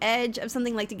you're on the edge of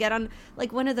something, like to get on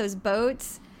like one of those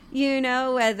boats.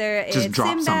 Whether it's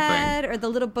Sinbad or the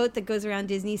little boat that goes around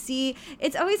Disney Sea.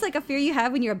 It's always like a fear you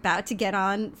have when you're about to get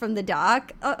on from the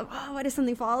dock. What if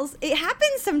something falls? It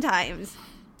happens sometimes.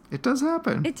 It does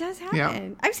happen.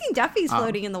 Yeah. I've seen Duffy's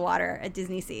floating in in at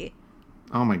Disney Sea.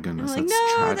 Oh my goodness, like,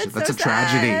 that's tragic. That's so a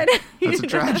tragedy. Sad. That's a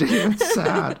tragedy. That's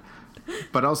sad.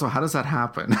 But also, how does that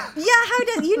happen? Yeah, how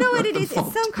does what it is?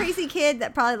 It's some crazy kid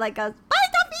that probably like goes, "Bye,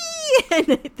 Duffy," and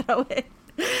they throw it,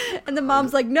 and the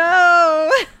mom's like,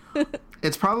 "No."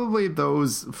 It's probably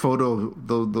those photo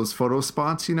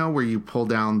spots, where you pull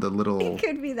down the little. It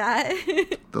could be that.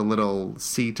 The little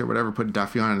seat or whatever, put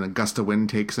Duffy on, and a gust of wind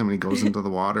takes him, and he goes into the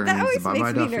water. That and always makes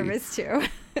me Duffy. Nervous too.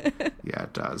 Yeah,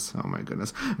 it does. Oh my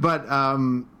goodness. But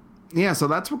so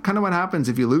that's kind of what happens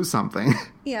if you lose something.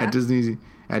 Yeah.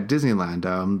 at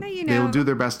Disneyland. They'll do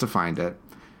their best to find it.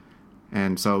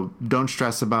 And so don't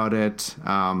stress about it.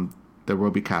 there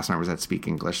will be cast members that speak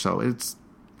English, so it's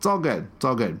all good. It's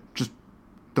all good. Just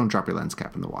don't drop your lens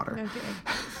cap in the water.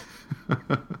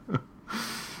 Okay.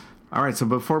 All right, so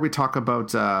before we talk about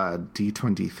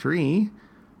D23,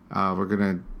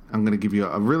 I'm gonna give you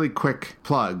a really quick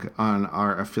plug on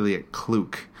our affiliate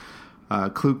Klook.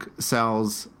 Klook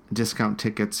sells discount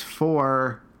tickets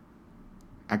for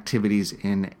activities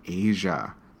in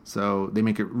Asia. So they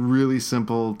make it really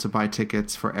simple to buy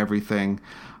tickets for everything.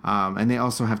 And they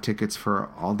also have tickets for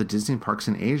all the Disney parks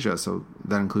in Asia. So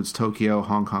that includes Tokyo,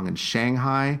 Hong Kong, and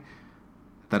Shanghai.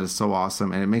 That is so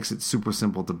awesome. And it makes it super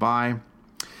simple to buy.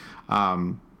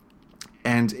 And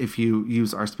if you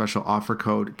use our special offer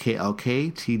code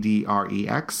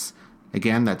KLKTDREX,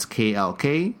 again, that's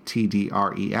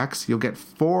KLKTDREX, you'll get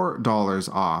 $4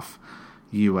 off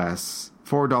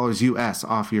 $4 US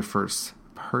off your first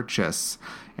purchase.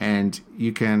 And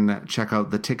you can check out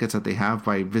the tickets that they have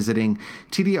by visiting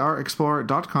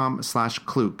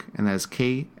tdrexplorer.com/Klook, and that is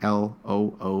KLOOK.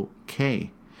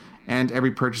 And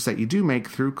every purchase that you do make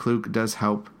through Klook does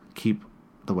help keep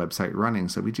the website running.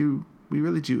 So we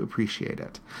really do appreciate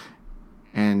it.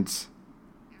 And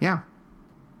yeah,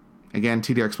 again,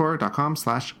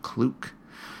 tdrexplorer.com/Klook.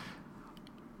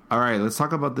 All right, let's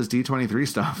talk about this D23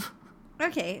 stuff.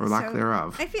 Okay. Or lack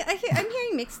thereof. I'm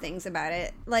hearing mixed things about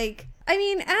it. Like, I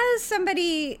mean, as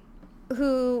somebody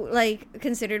who, like,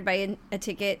 considered buying a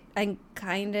ticket, I'm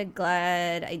kind of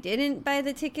glad I didn't buy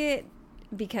the ticket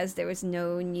because there was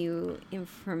no new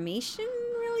information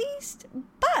released.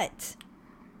 But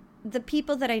the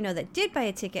people that I know that did buy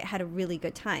a ticket had a really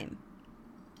good time.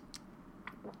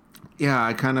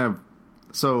 Yeah,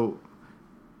 so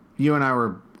you and I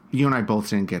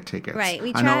both didn't get tickets. Right,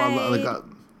 we tried. I know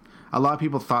a lot of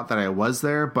people thought that I was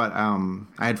there, but I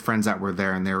had friends that were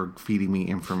there and they were feeding me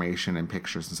information and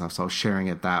pictures and stuff, so I was sharing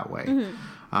it that way.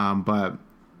 Mm-hmm. But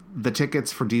the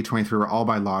tickets for D23 were all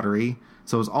by lottery,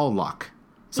 so it was all luck.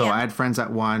 So yeah. I had friends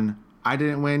that won. I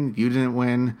didn't win. You didn't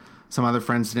win. Some other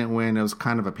friends didn't win. It was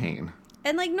kind of a pain.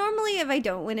 And, like, normally if I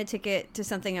don't win a ticket to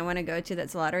something I want to go to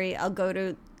that's lottery, I'll go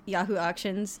to Yahoo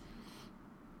Auctions.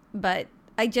 But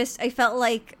I felt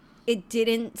like it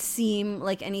didn't seem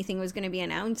like anything was going to be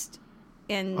announced.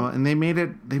 And they made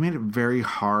it very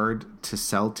hard to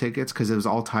sell tickets because it was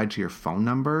all tied to your phone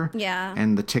number. Yeah.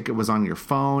 And the ticket was on your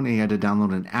phone, and you had to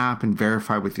download an app and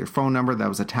verify with your phone number that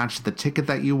was attached to the ticket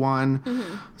that you won.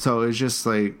 Mm-hmm. So it was just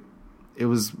like, it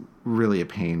was really a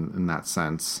pain in that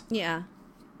sense. Yeah.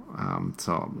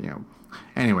 So,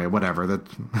 anyway, whatever.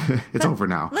 It's over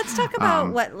now. Let's talk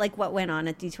about what went on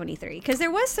at D23, because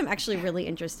there was some actually really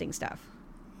interesting stuff.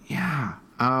 Yeah.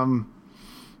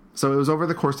 So it was over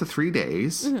the course of 3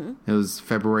 days. Mm-hmm. It was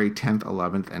February 10th,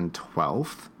 11th, and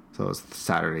 12th. So it was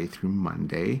Saturday through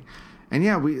Monday. And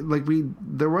yeah,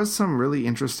 there was some really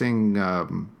interesting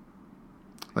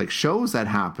shows that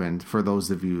happened for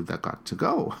those of you that got to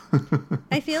go.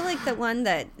 I feel like the one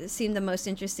that seemed the most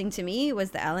interesting to me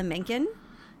was the Alan Menken.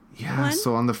 Yeah, one.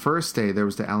 So on the first day there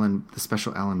was the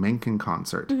special Alan Menken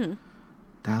concert. Mm-hmm.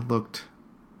 That looked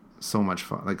so much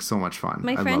fun.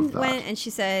 My friend went and she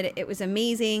said it was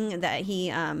amazing that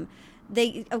he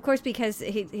they, of course, because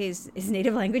his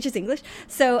native language is English,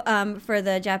 so for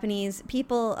the Japanese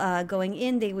people going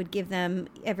in, they would give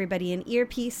everybody an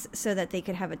earpiece so that they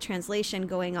could have a translation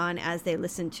going on as they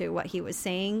listened to what he was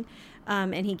saying.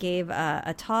 And he gave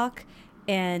a talk,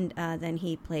 and then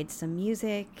he played some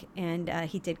music, and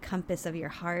he did Compass of Your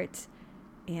Heart.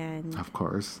 And of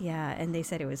course. Yeah, and they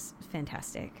said it was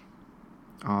fantastic.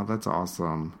 Oh, that's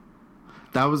awesome.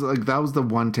 That was the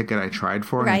one ticket I tried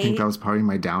for, and right? I think that was probably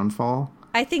my downfall.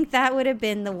 I think that would have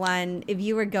been the one, if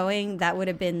you were going, that would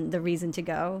have been the reason to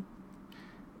go.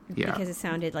 Yeah. Because it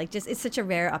sounded like it's such a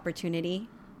rare opportunity.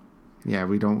 Yeah,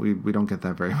 we don't get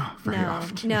that very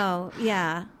often. No,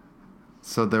 yeah.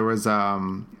 So there was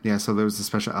the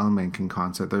special Alan Menken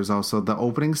concert. There's also the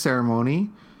opening ceremony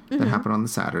that mm-hmm. happened on the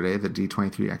Saturday, the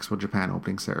D23 Expo Japan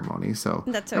opening ceremony. So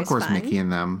that's always of course fun. Mickey and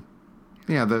them.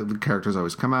 Yeah, the characters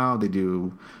always come out. They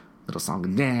do little song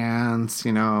and dance,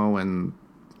 and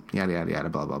yada, yada, yada,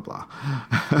 blah, blah, blah.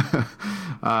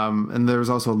 And there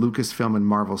was also a Lucasfilm and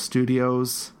Marvel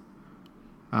Studios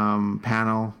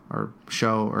panel or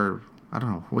show, or I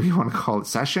don't know, what do you want to call it?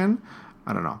 Session?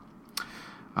 I don't know.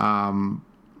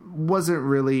 Wasn't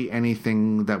really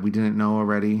anything that we didn't know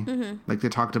already. Mm-hmm. Like they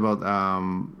talked about...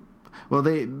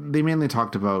 they mainly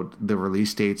talked about the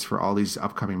release dates for all these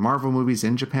upcoming Marvel movies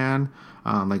in Japan,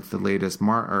 like the latest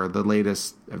the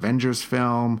latest Avengers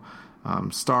film,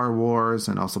 Star Wars,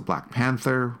 and also Black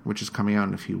Panther, which is coming out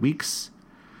in a few weeks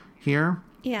here.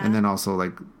 Yeah. And then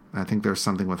also I think there's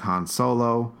something with Han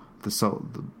Solo, the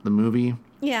movie.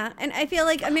 Yeah, and I feel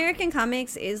like American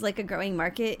comics is like a growing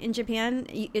market in Japan.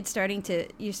 You're starting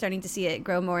to see it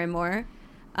grow more and more.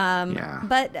 Yeah.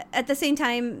 But at the same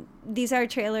time, these are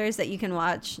trailers that you can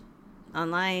watch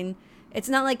online. It's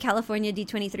not like California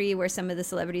D23 where some of the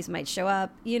celebrities might show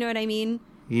up. You know what I mean?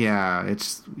 Yeah,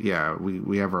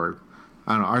 we have our,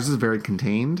 I don't know, ours is very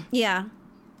contained. Yeah.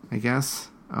 I guess.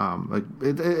 Like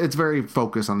it's very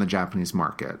focused on the Japanese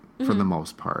market for the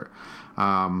most part.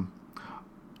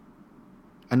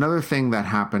 Another thing that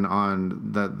happened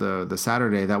on the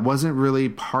Saturday that wasn't really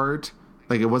part,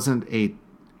 like it wasn't a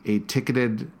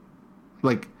ticketed,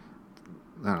 like,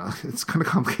 I don't know, it's kind of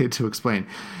complicated to explain.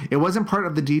 It wasn't part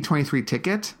of the D23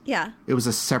 ticket. Yeah. It was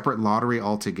a separate lottery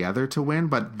altogether to win,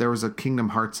 but there was a Kingdom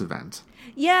Hearts event.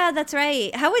 Yeah, that's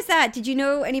right. How was that? Did you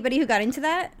know anybody who got into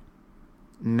that?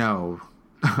 No.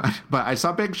 But I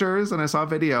saw pictures and I saw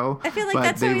video. I feel like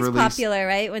that's always popular,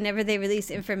 right? Whenever they release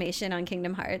information on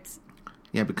Kingdom Hearts.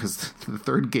 Yeah, because the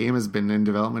third game has been in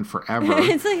development forever.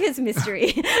 It's like it's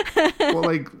mystery. Well,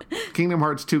 like, Kingdom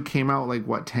Hearts 2 came out, like,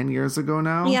 what, 10 years ago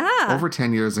now? Yeah. Over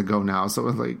 10 years ago now. So it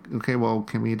was like, okay, well,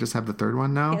 can we just have the third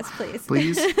one now? Yes, please.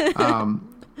 Please?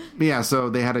 Yeah, so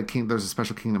they had there's a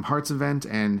special Kingdom Hearts event,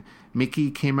 and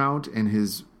Mickey came out in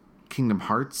his Kingdom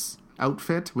Hearts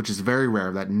outfit, which is very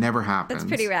rare. That never happens. That's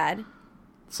pretty rad.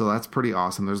 So that's pretty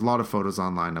awesome. There's a lot of photos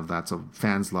online of that, so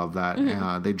fans love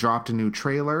that. They dropped a new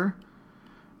trailer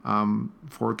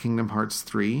for Kingdom Hearts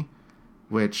 3,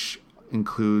 which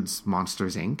includes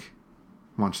Monsters, Inc.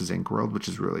 World, which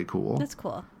is really cool. That's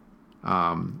cool.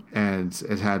 And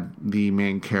it had the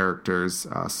main characters,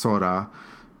 Sora,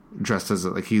 dressed as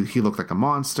like he looked like a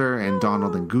monster, and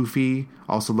Donald and Goofy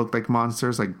also looked like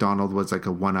monsters. Like Donald was like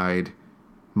a one-eyed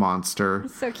monster.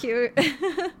 So cute.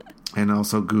 And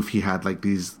also Goofy had like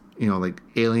these, like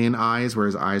alien eyes, where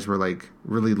his eyes were like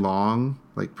really long,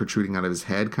 like protruding out of his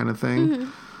head kind of thing.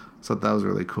 So that was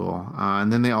really cool.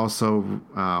 And then they also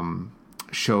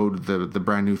showed the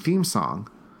brand new theme song.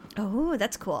 Oh,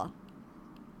 that's cool.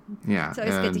 Yeah. It's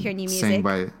always good to hear new music.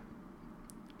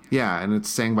 And it's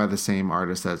sang by the same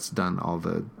artist that's done all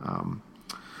the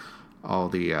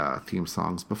theme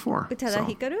songs before. Utada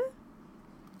Hikaru?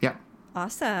 Yeah.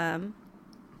 Awesome.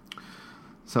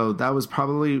 So that was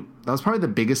probably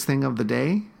the biggest thing of the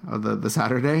day, of the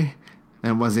Saturday,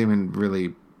 and it wasn't even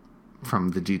really from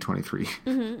the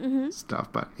D23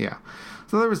 stuff, but yeah.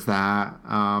 So there was that.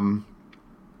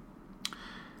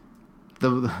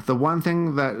 The one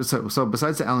thing that so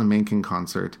besides the Alan Menken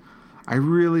concert, I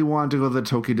really wanted to go to the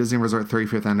Tokyo Disney Resort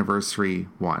 35th anniversary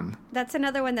one. That's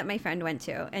another one that my friend went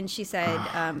to, and she said,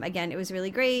 again, it was really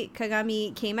great.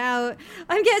 Kagami came out.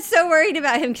 I'm getting so worried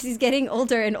about him because he's getting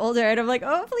older and older, and I'm like,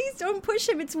 oh, please don't push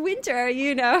him. It's winter,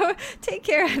 take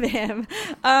care of him.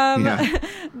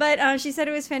 But she said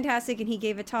it was fantastic, and he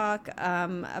gave a talk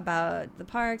about the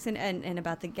parks and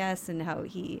about the guests and how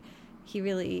he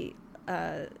really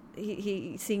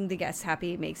he seeing the guests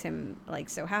happy makes him like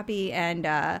so happy, and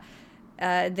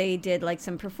they did like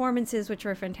some performances which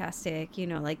were fantastic,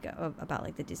 like about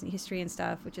like the Disney history and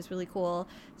stuff, which is really cool.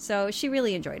 So she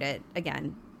really enjoyed it.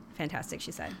 Again, fantastic,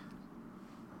 she said.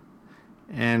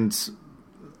 And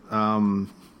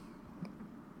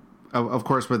of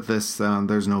course with this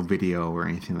there's no video or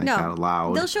anything like that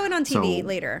allowed. They'll show it on TV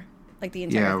later, like the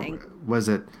entire thing. Was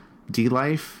it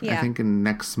D-Life? Yeah. I think in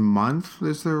next month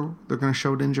they're going to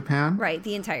show it in Japan. Right,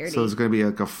 the entirety. So it's going to be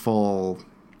like a full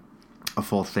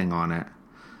thing on it,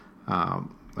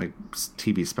 like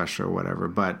TV special or whatever.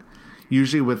 But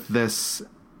usually with this,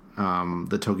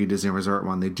 the Tokyo Disney Resort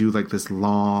one, they do like this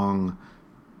long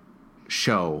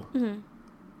show,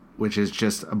 which is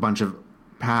just a bunch of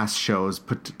past shows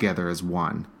put together as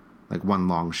one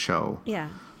long show. Yeah.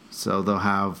 So they'll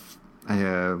have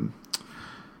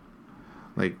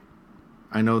like,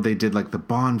 I know they did like the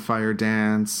bonfire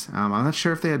dance. I'm not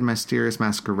sure if they had Mysterious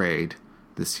Masquerade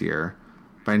this year,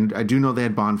 but I do know they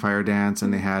had bonfire dance,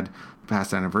 and they had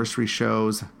past anniversary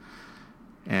shows,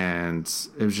 and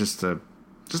it was just a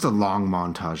long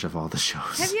montage of all the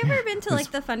shows. Have you ever been to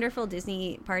like the Thunderful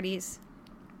Disney parties?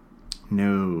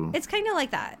 No. It's kind of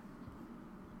like that.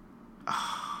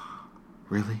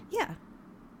 Really? Yeah.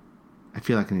 I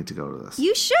feel like I need to go to this.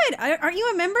 You should. Aren't you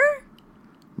a member?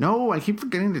 No, I keep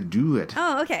forgetting to do it.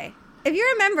 Oh, okay. If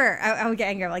you're a member, I would get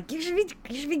angry. I'm like, you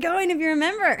should be going if you're a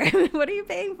member. What are you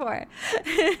paying for?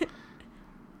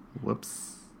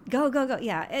 Whoops. Go.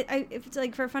 Yeah. If it's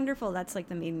like for Thunderful, that's like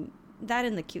the main, that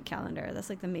and the cute calendar. That's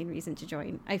like the main reason to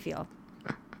join, I feel.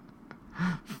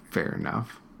 Fair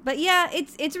enough. But yeah,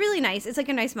 it's really nice. It's like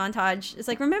a nice montage. It's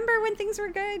like, remember when things were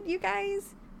good, you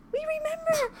guys? We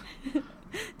remember.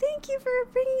 Thank you for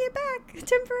bringing it back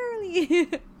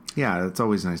temporarily. Yeah, it's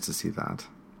always nice to see that.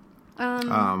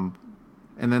 Um,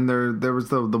 And then there was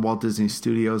the Walt Disney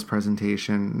Studios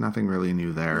presentation. Nothing really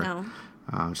new there. no.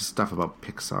 Just stuff about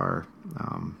Pixar.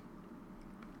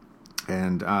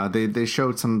 And they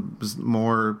showed some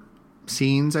more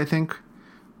scenes, I think,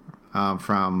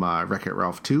 from Wreck-It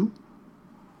Ralph 2.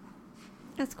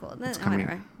 That's cool. That's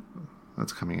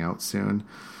coming out soon.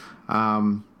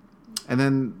 And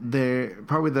then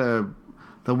probably the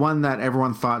one that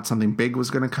everyone thought something big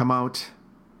was going to come out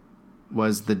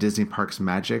was the Disney Parks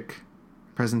Magic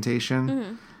presentation.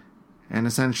 Mm-hmm. And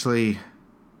essentially,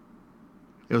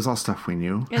 it was all stuff we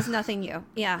knew. There's nothing new.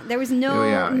 Yeah, there was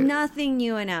nothing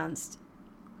new announced.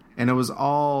 And it was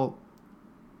all...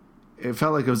 It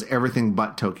felt like it was everything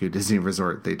but Tokyo Disney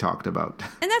Resort they talked about.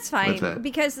 And that's fine,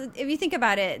 because if you think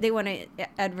about it, they want to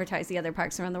advertise the other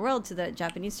parks around the world to the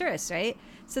Japanese tourists, right?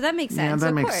 So that makes sense, that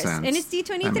of makes course. sense. And it's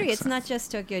D23. It's sense. not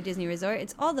just Tokyo Disney Resort.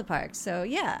 It's all the parks. So,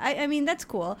 yeah, I mean, that's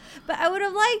cool. But I would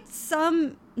have liked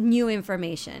some new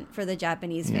information for the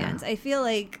Japanese fans. I feel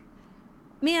like,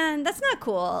 man, that's not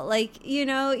cool. Like,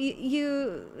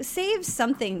 you save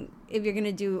something if you're going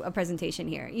to do a presentation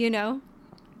here,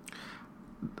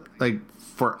 Like,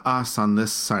 for us on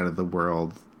this side of the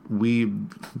world,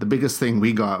 the biggest thing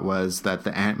we got was that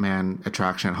the Ant-Man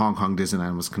attraction at Hong Kong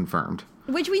Disneyland was confirmed.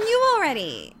 Which we knew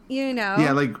already,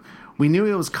 Yeah, like, we knew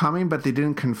it was coming, but they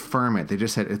didn't confirm it. They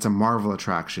just said it's a Marvel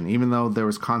attraction, even though there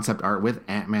was concept art with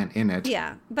Ant-Man in it.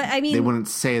 Yeah, but I mean... They wouldn't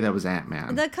say that was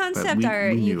Ant-Man. The concept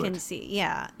art we you knew can it. see,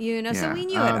 yeah. So we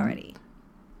knew it already.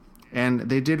 And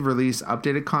they did release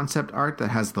updated concept art that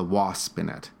has the Wasp in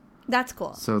it. That's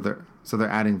cool. So they're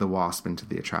adding the Wasp into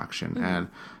the attraction, and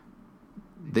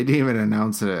they didn't even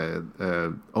announce a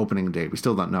opening date. We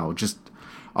still don't know. Just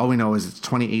all we know is it's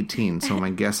 2018. So my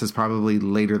guess is probably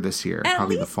later this year, At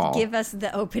probably least the fall. give us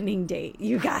the opening date,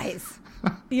 you guys.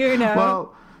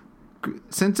 Well,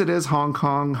 since it is Hong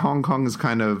Kong is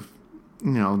kind of,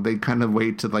 they kind of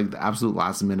wait to like the absolute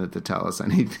last minute to tell us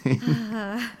anything.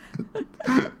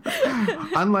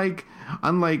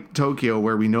 Unlike Tokyo,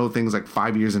 where we know things like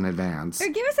 5 years in advance. Or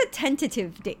give us a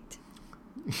tentative date.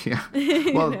 Yeah.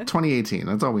 Well, 2018.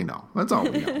 That's all we know. But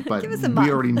Give us a month.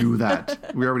 we already knew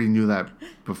that. We already knew that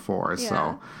before. Yeah.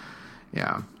 So,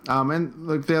 yeah. And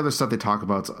like the other stuff they talk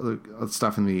about,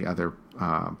 stuff in the other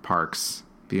parks,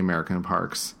 the American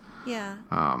parks. Yeah.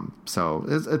 So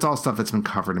it's all stuff that's been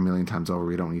covered a million times over.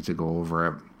 We don't need to go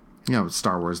over it.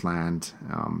 Star Wars Land,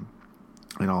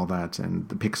 and all that, and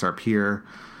the Pixar Pier,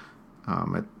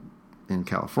 in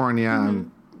California, and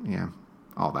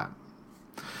all that.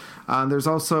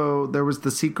 There was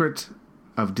the secret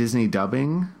of Disney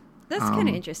dubbing. That's kind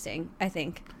of interesting, I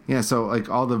think. Yeah, so like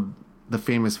all the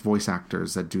famous voice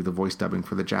actors that do the voice dubbing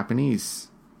for the Japanese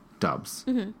dubs,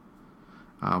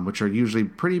 which are usually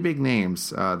pretty big names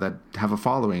that have a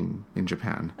following in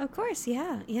Japan. Of course,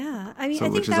 yeah. I mean, So, I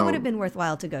think which is that would all- have been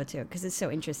worthwhile to go to because it's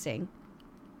so interesting.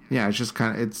 Yeah, it's just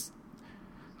kind of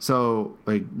so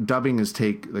like dubbing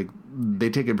they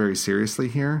take it very seriously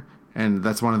here, and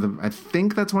I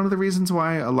think that's one of the reasons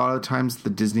why a lot of times the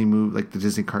Disney the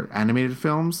Disney animated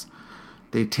films,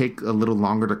 they take a little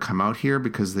longer to come out here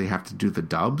because they have to do the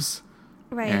dubs.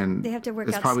 Right. And they have to work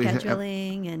it's out probably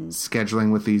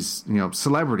scheduling with these,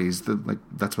 celebrities.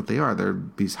 That's what they are. They're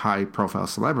these high profile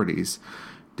celebrities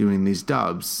doing these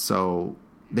dubs. So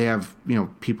they have,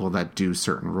 people that do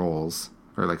certain roles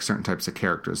or like certain types of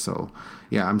characters. So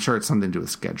yeah, I'm sure it's something to do with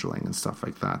scheduling and stuff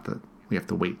like that we have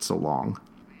to wait so long.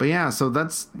 But yeah, so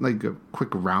that's like a quick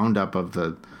roundup of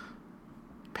the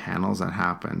panels that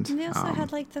happened. And they also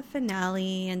had like the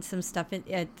finale and some stuff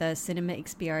at the Cinema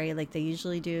Xperia, like they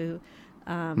usually do.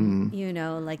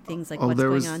 Like things like what's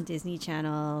going on Disney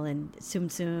Channel and Tsum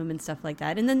Tsum and stuff like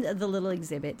that. And then the little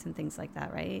exhibits and things like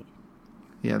that, right?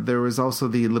 Yeah, there was also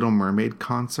the Little Mermaid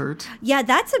concert. Yeah,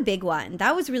 that's a big one.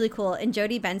 That was really cool. And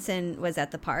Jodie Benson was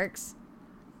at the parks.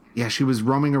 Yeah, she was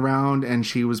roaming around and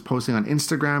she was posting on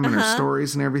Instagram and her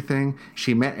stories and everything.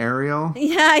 She met Ariel.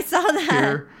 Yeah, I saw that.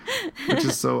 Here, which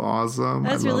is so awesome.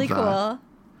 That's really cool.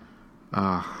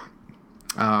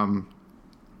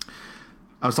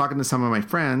 I was talking to some of my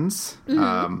friends,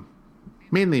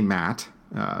 mainly Matt.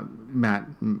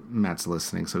 Matt's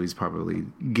listening, so he's probably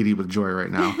giddy with joy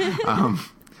right now.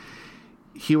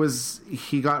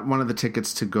 He got one of the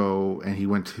tickets to go, and he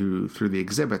went through the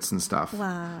exhibits and stuff.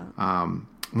 Wow.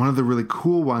 One of the really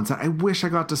cool ones that I wish I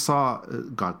got to see.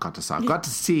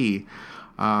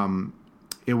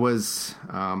 It was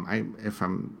if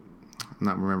I'm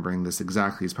not remembering this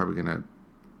exactly, he's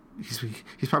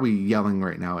probably yelling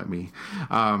right now at me.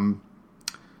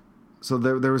 So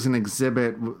there was an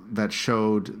exhibit that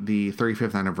showed the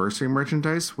 35th anniversary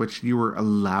merchandise, which you were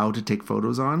allowed to take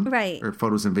photos on. Right. Or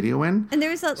photos and video in. And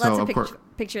there was lots of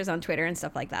pictures on Twitter and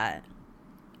stuff like that.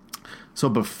 So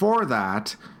before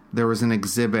that, there was an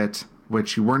exhibit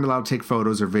which you weren't allowed to take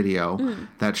photos or video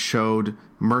that showed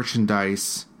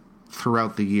merchandise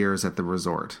throughout the years at the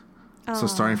resort. Oh. So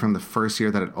starting from the first year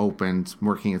that it opened,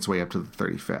 working its way up to the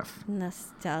 35th.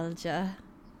 Nostalgia.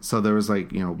 So there was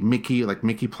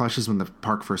Mickey plushes when the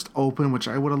park first opened, which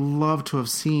I would have loved to have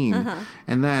seen. Uh-huh.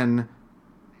 And then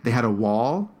they had a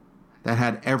wall that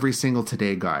had every single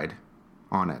Today guide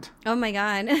on it. Oh my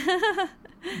God.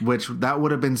 Which that would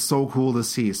have been so cool to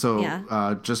see.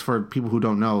 So just for people who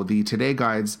don't know, the Today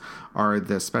guides are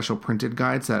the special printed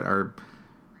guides that are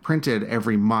printed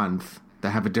every month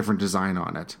that have a different design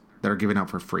on it that are given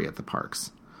out for free at the parks.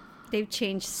 They've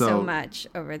changed so much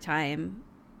over time.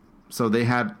 So they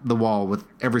had the wall with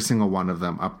every single one of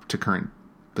them up to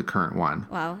the current one.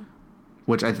 Wow.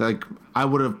 Which I think I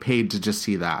would have paid to just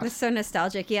see that. It's so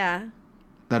nostalgic, yeah.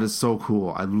 That is so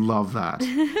cool. I love that.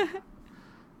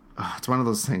 It's one of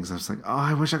those things. I was like, oh,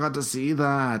 I wish I got to see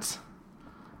that.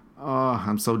 Oh,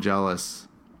 I'm so jealous.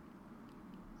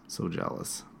 So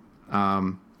jealous.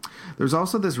 There's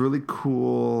also this really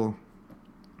cool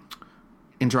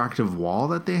interactive wall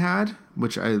that they had,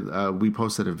 which we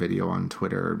posted a video on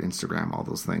Twitter, Instagram, all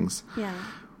those things. Yeah.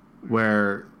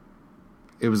 Where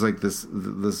it was like this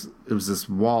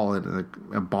wall,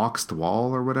 a boxed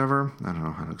wall or whatever. I don't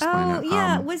know how to explain it. Oh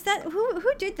yeah, was that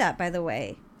who did that, by the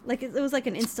way? Like it was like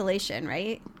an installation,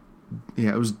 right?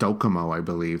 Yeah, it was Docomo, I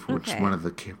believe, which is one of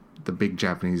the big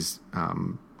Japanese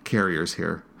carriers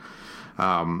here.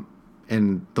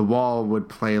 And the wall would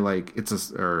play like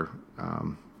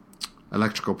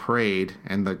Electrical Parade,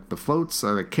 and the floats,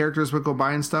 the characters would go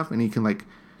by and stuff, and you can like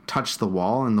touch the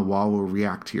wall, and the wall will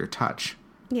react to your touch.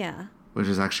 Yeah. Which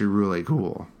is actually really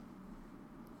cool.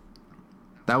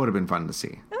 That would have been fun to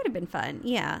see. That would have been fun,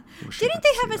 yeah. Didn't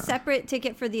they have a separate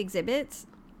ticket for the exhibits?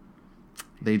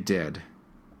 They did,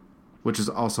 which is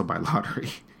also by lottery.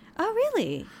 Oh,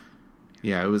 really?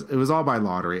 Yeah, it was all by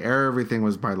lottery. Everything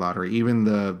was by lottery. Even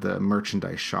the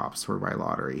merchandise shops were by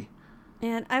lottery.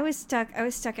 And I was stuck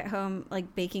at home,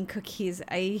 like, baking cookies.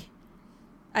 And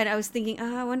I was thinking,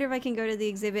 I wonder if I can go to the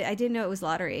exhibit. I didn't know it was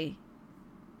lottery.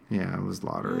 Yeah, it was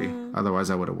lottery. Otherwise,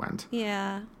 I would have went.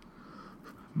 Yeah.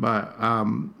 But,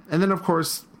 and then, of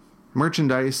course,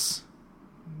 merchandise.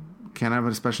 Can't have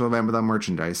a special event without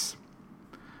merchandise.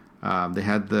 They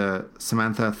had the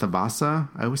Samantha Thabasa.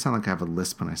 I always sound like I have a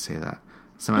lisp when I say that.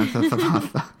 Samantha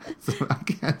Thabasa.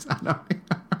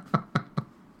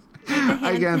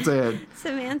 I can't say it.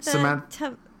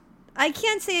 Samantha. I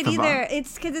can't say it either.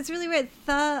 It's because it's really weird.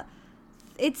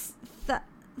 It's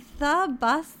the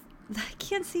bus. I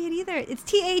can't say it either. It's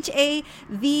Thavasa.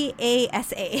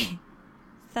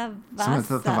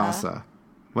 Samantha Thavasa.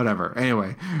 Whatever.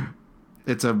 Anyway,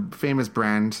 it's a famous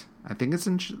brand. I think it's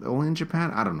only in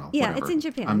Japan. I don't know. Yeah, whatever. It's in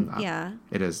Japan. Yeah.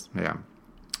 It is. Yeah.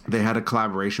 They had a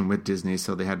collaboration with Disney,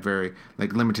 so they had very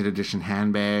like limited edition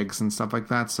handbags and stuff like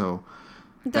that. So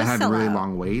that had really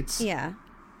long waits. Yeah.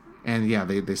 And yeah,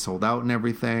 they sold out and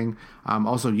everything.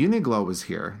 Also, Uniqlo was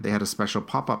here. They had a special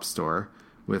pop-up store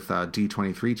with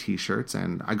D23 t-shirts,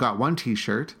 and I got one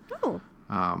t-shirt. Oh.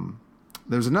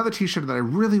 There was another t-shirt that I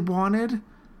really wanted,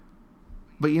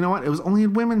 but you know what? It was only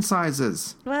in women's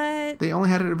sizes. What? They only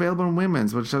had it available in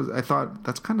women's, which I thought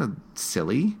that's kind of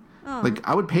silly. Oh. Like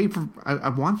I would pay for. I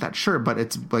want that shirt, but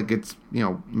it's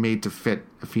made to fit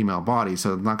a female body,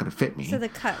 so it's not going to fit me. So the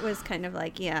cut was kind of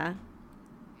like yeah.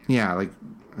 Yeah,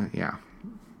 yeah.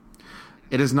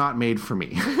 It is not made for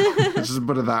me. Let's just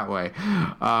put it that way.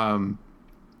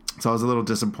 So I was a little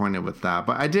disappointed with that,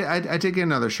 but I did get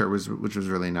another shirt, which was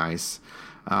really nice.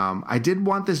 I did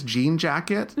want this jean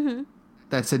jacket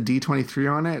that said D23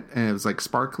 on it, and it was like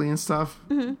sparkly and stuff.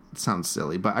 Mm-hmm. It sounds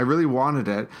silly, but I really wanted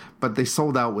it. But they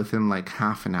sold out within like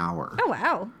half an hour. Oh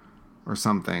wow! Or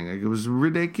something. Like, it was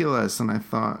ridiculous, and I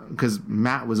thought because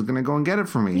Matt was going to go and get it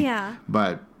for me. Yeah.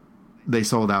 But they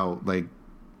sold out like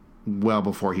well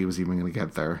before he was even going to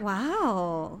get there.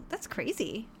 Wow, that's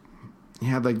crazy.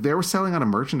 Yeah, like they were selling out of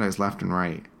merchandise left and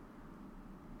right,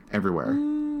 everywhere.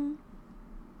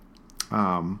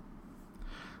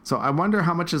 So I wonder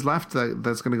how much is left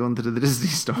that's going to go into the Disney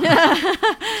store.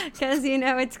 Because you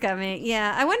know it's coming.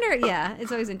 Yeah, I wonder. Yeah,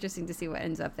 it's always interesting to see what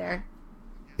ends up there.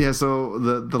 Yeah, so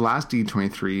the last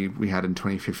D23 we had in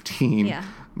 2015,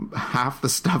 half the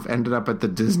stuff ended up at the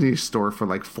Disney store for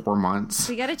like 4 months.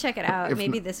 We got to check it out.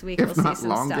 Maybe this week we'll see some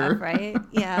longer. Stuff, right?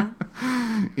 Yeah.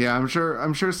 Yeah, I'm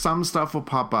sure some stuff will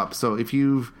pop up. So if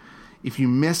you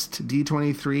missed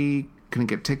D23, couldn't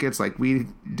get tickets like we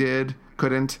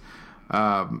couldn't,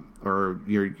 or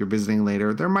you're visiting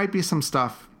later, there might be some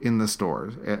stuff in the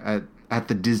stores at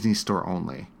the Disney store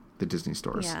only, the Disney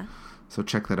stores. Yeah. So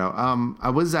check that out. I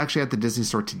was actually at the Disney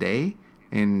store today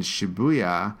in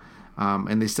Shibuya,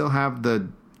 and they still have the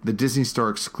Disney store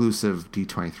exclusive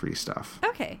D23 stuff.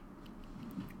 Okay.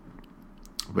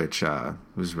 Which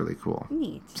was really cool.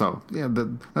 Neat. So, yeah,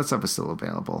 that stuff is still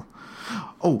available.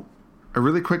 Oh, a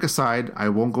really quick aside. I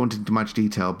won't go into much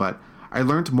detail, but I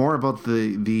learned more about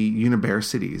the Unibear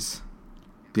cities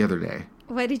the other day.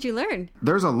 What did you learn?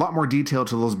 There's a lot more detail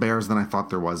to those bears than I thought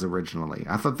there was originally.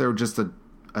 I thought they were just a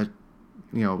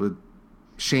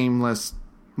shameless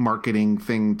marketing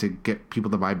thing to get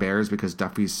people to buy bears because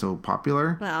Duffy's so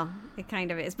popular. Well, it kind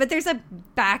of is. But there's a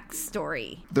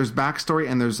backstory. There's backstory,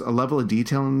 and there's a level of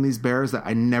detail in these bears that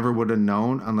I never would have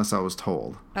known unless I was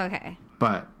told. Okay.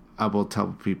 But I will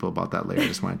tell people about that later. I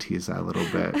just want to tease that a little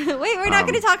bit. Wait, we're not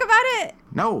going to talk about it?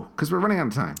 No, because we're running out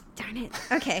of time. Darn it.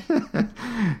 Okay.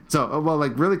 So, well,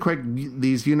 like really quick,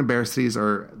 these Unibear cities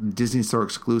are Disney Store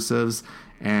exclusives,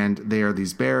 and they are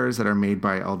these bears that are made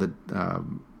by all the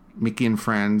Mickey and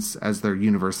Friends as their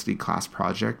university class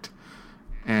project.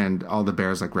 And all the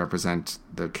bears like represent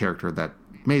the character that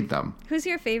made them. Who's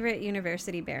your favorite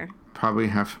university bear? Probably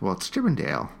it's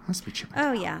Chippendale. Has to be Chippendale.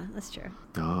 Oh yeah, that's true.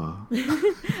 Duh.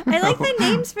 I like the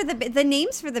names for the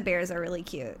names for the bears are really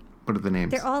cute. What are the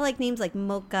names? They're all like names like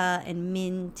Mocha and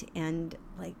Mint and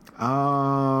like.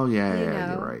 Oh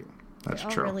yeah, you're right. That's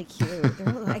they're true. All really cute.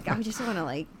 They're like I just want to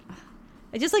like.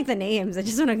 I just like the names. I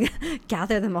just want to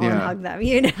gather them all and hug them.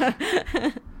 You know.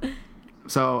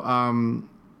 So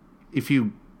if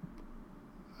you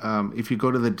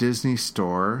go to the Disney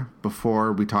store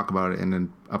before we talk about it in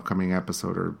an upcoming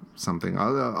episode or something,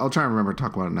 I'll try and remember to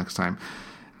talk about it next time.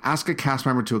 Ask a cast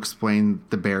member to explain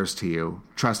the bears to you.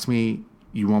 Trust me,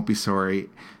 you won't be sorry,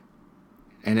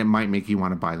 and it might make you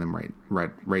want to buy them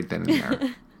right then and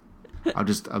there.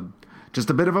 Just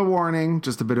a bit of a warning,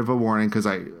 because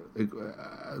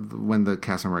when the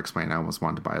cast member explained, I almost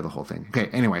wanted to buy the whole thing. Okay,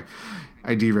 anyway,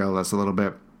 I derailed us a little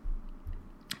bit.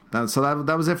 So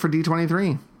that was it for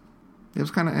D23. It was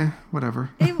kind of whatever.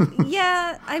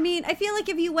 Yeah, I mean, I feel like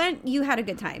if you went, you had a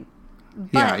good time.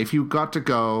 Yeah, if you got to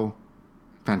go,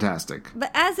 fantastic. But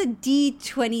as a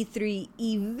D23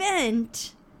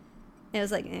 event, it was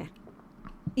like,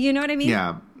 You know what I mean?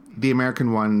 Yeah, the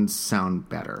American ones sound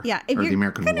better. Yeah, if you're the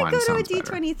American going to one go to a sounds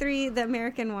D23, the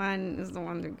American one is the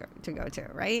one to go to,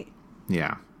 right?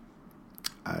 Yeah.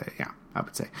 Yeah, I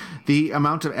would say. The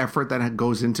amount of effort that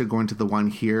goes into going to the one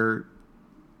here,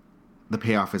 the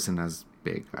payoff isn't as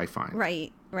big, I find.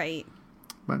 Right.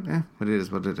 But it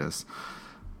is what it is.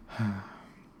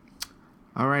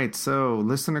 All right, so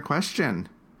listener question.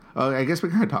 Oh, I guess we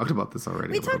kind of talked about this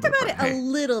already. We talked about it a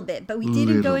little bit, but we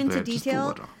didn't go into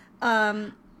detail.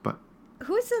 But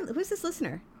who's this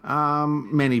listener?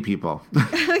 Many people.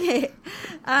 Okay.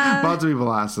 Lots of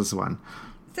people ask this one.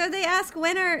 So they ask,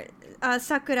 when are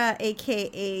sakura,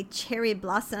 aka cherry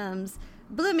blossoms,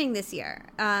 blooming this year?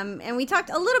 And we talked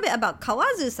a little bit about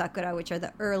kawazu sakura, which are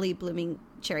the early blooming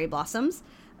cherry blossoms.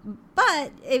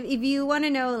 But if you want to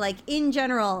know, like in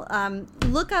general,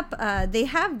 look up. They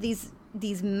have these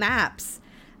maps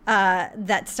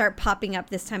that start popping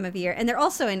up this time of year, and they're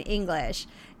also in English.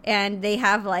 And they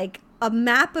have like a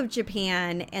map of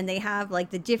Japan, and they have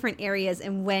like the different areas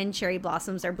and when cherry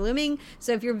blossoms are blooming.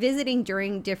 So if you're visiting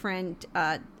during different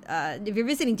parts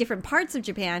of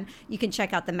Japan, you can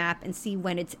check out the map and see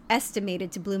when it's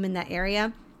estimated to bloom in that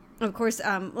area. Of course,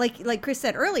 like Chris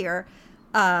said earlier,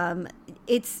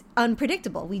 it's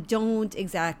unpredictable. We don't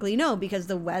exactly know because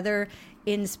the weather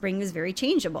in spring is very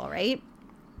changeable, right?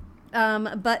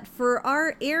 But for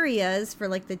our areas, for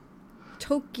like the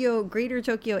Greater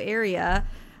Tokyo area,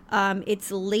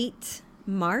 it's late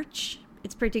March.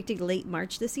 It's predicted late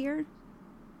March this year.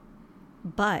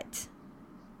 But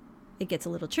it gets a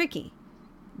little tricky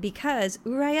because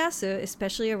Urayasu,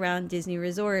 especially around Disney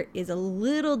Resort, is a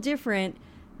little different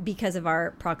because of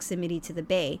our proximity to the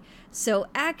bay. So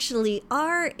actually,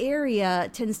 our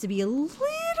area tends to be a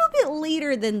little bit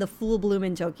later than the full bloom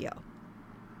in Tokyo.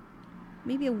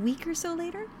 Maybe a week or so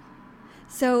later.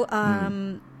 So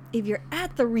if you're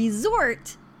at the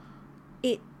resort,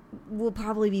 it will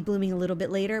probably be blooming a little bit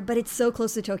later, but it's so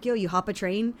close to Tokyo. You hop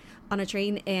on a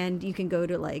train, and you can go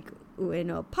to like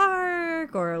Ueno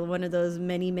Park or one of those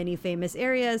many famous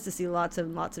areas to see lots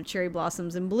of cherry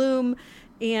blossoms in bloom.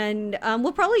 And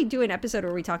we'll probably do an episode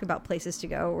where we talk about places to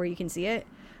go where you can see it.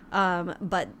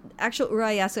 But actual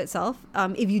Urayasu itself,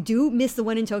 if you do miss the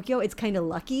one in Tokyo, it's kind of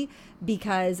lucky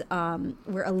because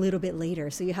we're a little bit later.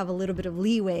 So you have a little bit of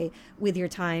leeway with your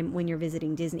time when you're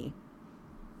visiting Disney.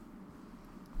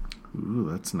 Ooh,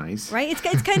 that's nice. Right?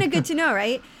 It's kind of good to know,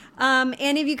 right?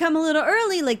 And if you come a little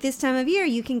early, like this time of year,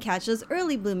 you can catch those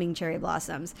early blooming cherry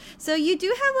blossoms. So you do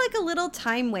have like a little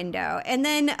time window. And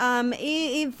then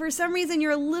if for some reason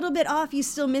you're a little bit off, you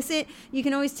still miss it, you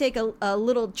can always take a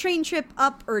little train trip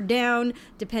up or down,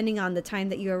 depending on the time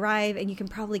that you arrive. And you can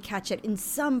probably catch it in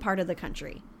some part of the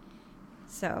country.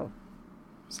 So.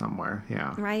 Somewhere,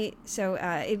 yeah. Right? So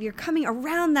if you're coming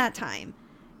around that time,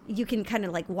 you can kind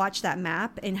of like watch that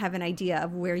map and have an idea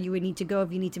of where you would need to go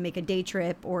if you need to make a day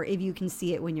trip or if you can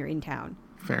see it when you're in town.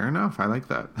 Fair enough. I like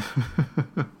that.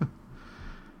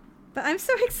 But I'm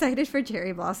so excited for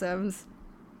cherry blossoms.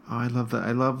 Oh, I love that.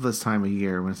 I love this time of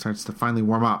year when it starts to finally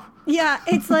warm up. Yeah,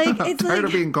 it's like I'm tired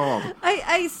of being cold.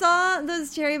 I saw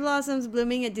those cherry blossoms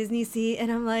blooming at Disney Sea,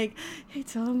 and I'm like,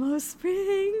 it's almost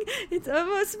spring. It's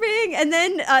almost spring. And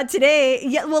then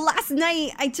last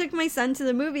night I took my son to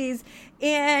the movies,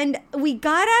 and we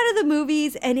got out of the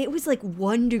movies, and it was like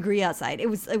 1 degree outside.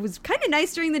 It was kind of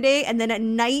nice during the day, and then at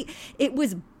night it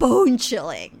was bone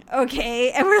chilling. Okay,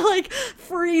 and we're like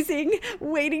freezing,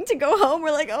 waiting to go home.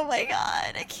 We're like, oh my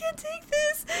god, I can't take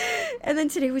this. And then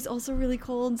today was also really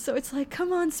cold, so it's like,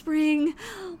 come on, spring,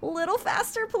 a little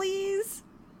faster, please.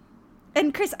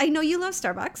 And Chris, I know you love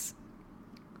Starbucks.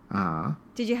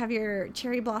 Did you have your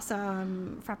cherry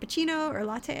blossom frappuccino or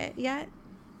latte yet?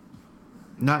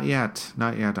 Not yet.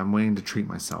 I'm waiting to treat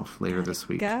myself later this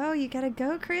week. You gotta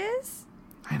go, Chris.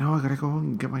 I know, I gotta go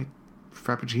and get my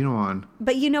frappuccino on.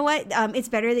 But you know what? It's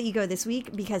better that you go this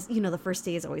week because, the first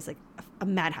day is always like a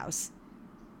madhouse.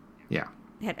 Yeah.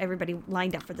 Had everybody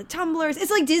lined up for the tumblers.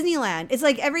 It's like Disneyland. It's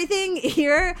like everything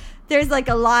here, there's like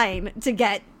a line to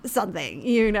get something,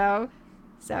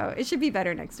 So it should be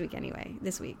better next week anyway,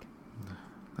 this week.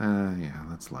 Yeah,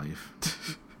 that's life.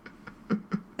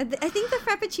 I think the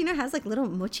Frappuccino has like little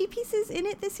mochi pieces in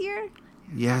it this year.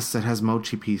 Yes, it has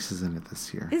mochi pieces in it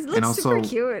this year. It looks super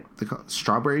cute.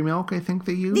 Strawberry milk, I think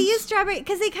they use. They use strawberry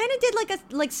because they kind of did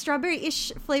like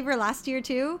strawberry-ish flavor last year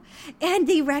too, and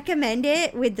they recommend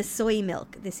it with the soy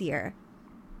milk this year.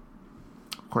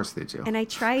 Of course they do. And I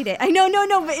tried it. I know,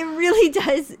 but it really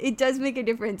does. It does make a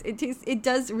difference. It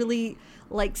does really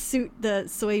like suit the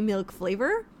soy milk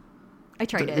flavor. I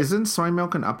tried it. Isn't soy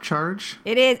milk an upcharge?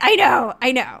 It is. I know.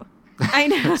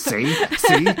 See?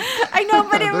 I know,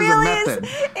 but it really is.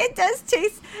 It does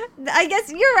taste. I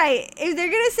guess you're right. If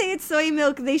they're gonna say it's soy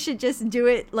milk, they should just do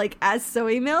it like as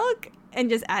soy milk and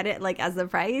just add it like as the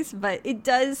price. But it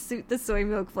does suit the soy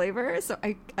milk flavor, so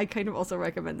I kind of also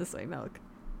recommend the soy milk.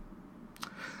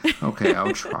 Okay,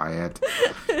 I'll try it.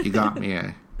 You got me.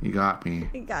 You got me.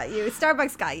 It got you.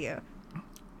 Starbucks got you.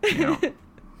 Yeah.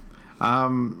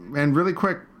 And really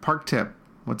quick, park tip.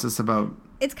 What's this about?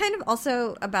 It's kind of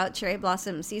also about cherry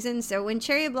blossom season. So when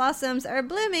cherry blossoms are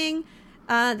blooming,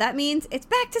 that means it's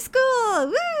back to school.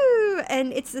 Woo!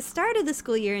 And it's the start of the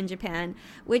school year in Japan,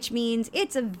 which means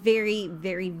it's a very,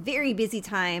 very, very busy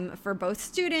time for both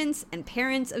students and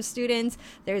parents of students.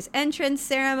 There's entrance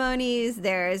ceremonies.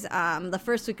 There's the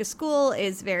first week of school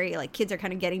is very like kids are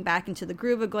kind of getting back into the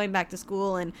groove of going back to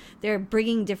school, and they're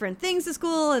bringing different things to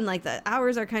school, and like the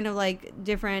hours are kind of like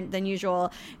different than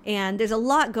usual, and there's a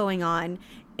lot going on.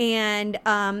 And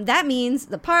that means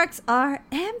the parks are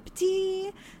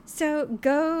empty. So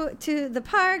go to the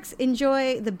parks,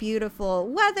 enjoy the beautiful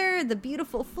weather, the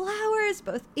beautiful flowers,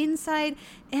 both inside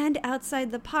and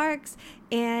outside the parks,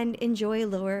 and enjoy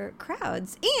lower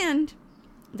crowds. And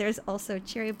there's also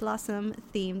cherry blossom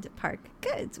themed park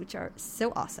goods, which are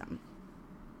so awesome.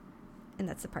 And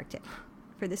that's the park tip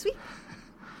for this week.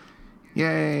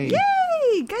 Yay!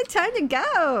 Yay! Good time to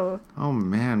go. Oh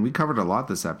man, we covered a lot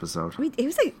this episode.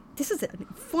 This was an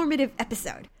informative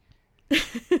episode.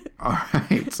 All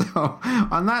right. So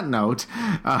on that note,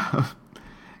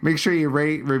 make sure you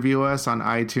rate, review us on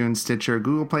iTunes, Stitcher,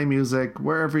 Google Play Music,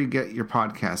 wherever you get your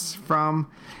podcasts from.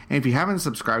 And if you haven't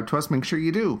subscribed to us, make sure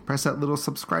you do. Press that little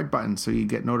subscribe button so you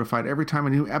get notified every time a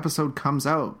new episode comes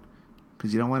out.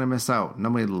 Because you don't want to miss out.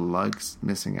 Nobody likes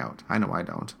missing out. I know I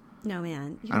don't. No,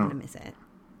 man. You don't want to miss it.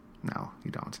 No, you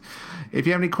don't. If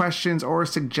you have any questions or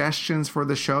suggestions for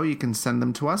the show, you can send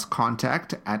them to us.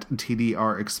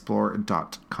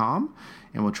 contact@tdrexplore.com,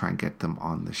 and we'll try and get them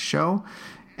on the show.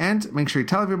 And make sure you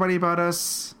tell everybody about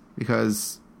us,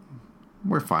 because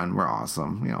we're fun, we're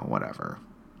awesome, whatever.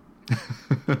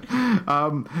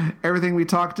 Everything we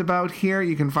talked about here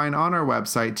you can find on our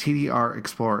website,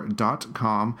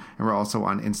 tdrexplore.com, and we're also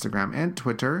on Instagram and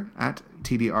Twitter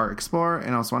TDR Explorer,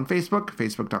 and also on Facebook,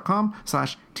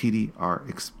 facebook.com/TDR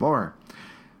Explorer.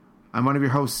 I'm one of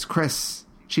your hosts, Chris,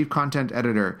 Chief Content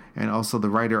Editor, and also the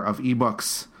writer of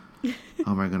ebooks.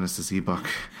 Oh my goodness, this ebook.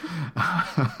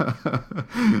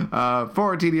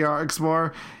 For TDR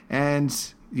Explorer.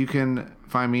 And you can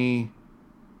find me,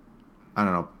 I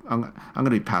don't know, I'm going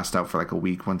to be passed out for like a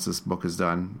week once this book is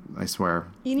done. I swear.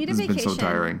 You need a vacation. It's been so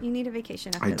tiring. You need a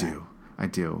vacation after that. I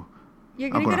do. You're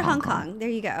going to go to Hong Kong. There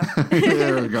you go.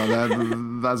 There we go.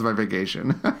 That's my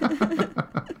vacation.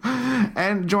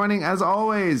 And joining, as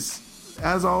always,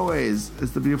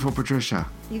 is the beautiful Patricia.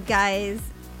 You guys,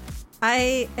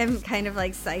 I am kind of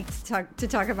like psyched to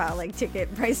talk about like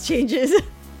ticket price changes.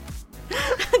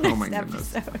 Oh my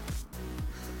goodness. Episode.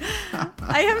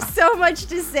 I have so much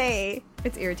to say.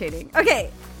 It's irritating.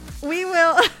 Okay, we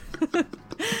will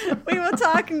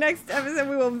talk next episode.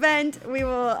 We will vent. We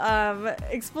will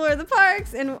explore the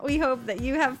parks, and we hope that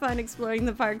you have fun exploring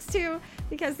the parks too,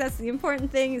 because that's the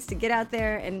important thing, is to get out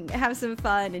there and have some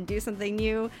fun and do something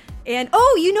new. And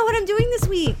you know what I'm doing this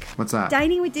week? What's that?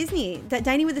 Dining with Disney.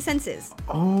 Dining with the Senses.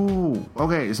 Oh,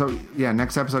 okay. So yeah,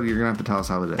 next episode you're gonna have to tell us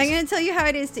how it is. I'm gonna tell you how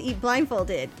it is to eat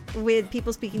blindfolded with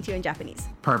people speaking to you in Japanese.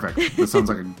 Perfect. That sounds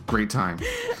like a great time.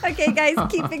 Okay, guys,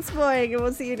 keep exploring, and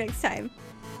we'll see you next time.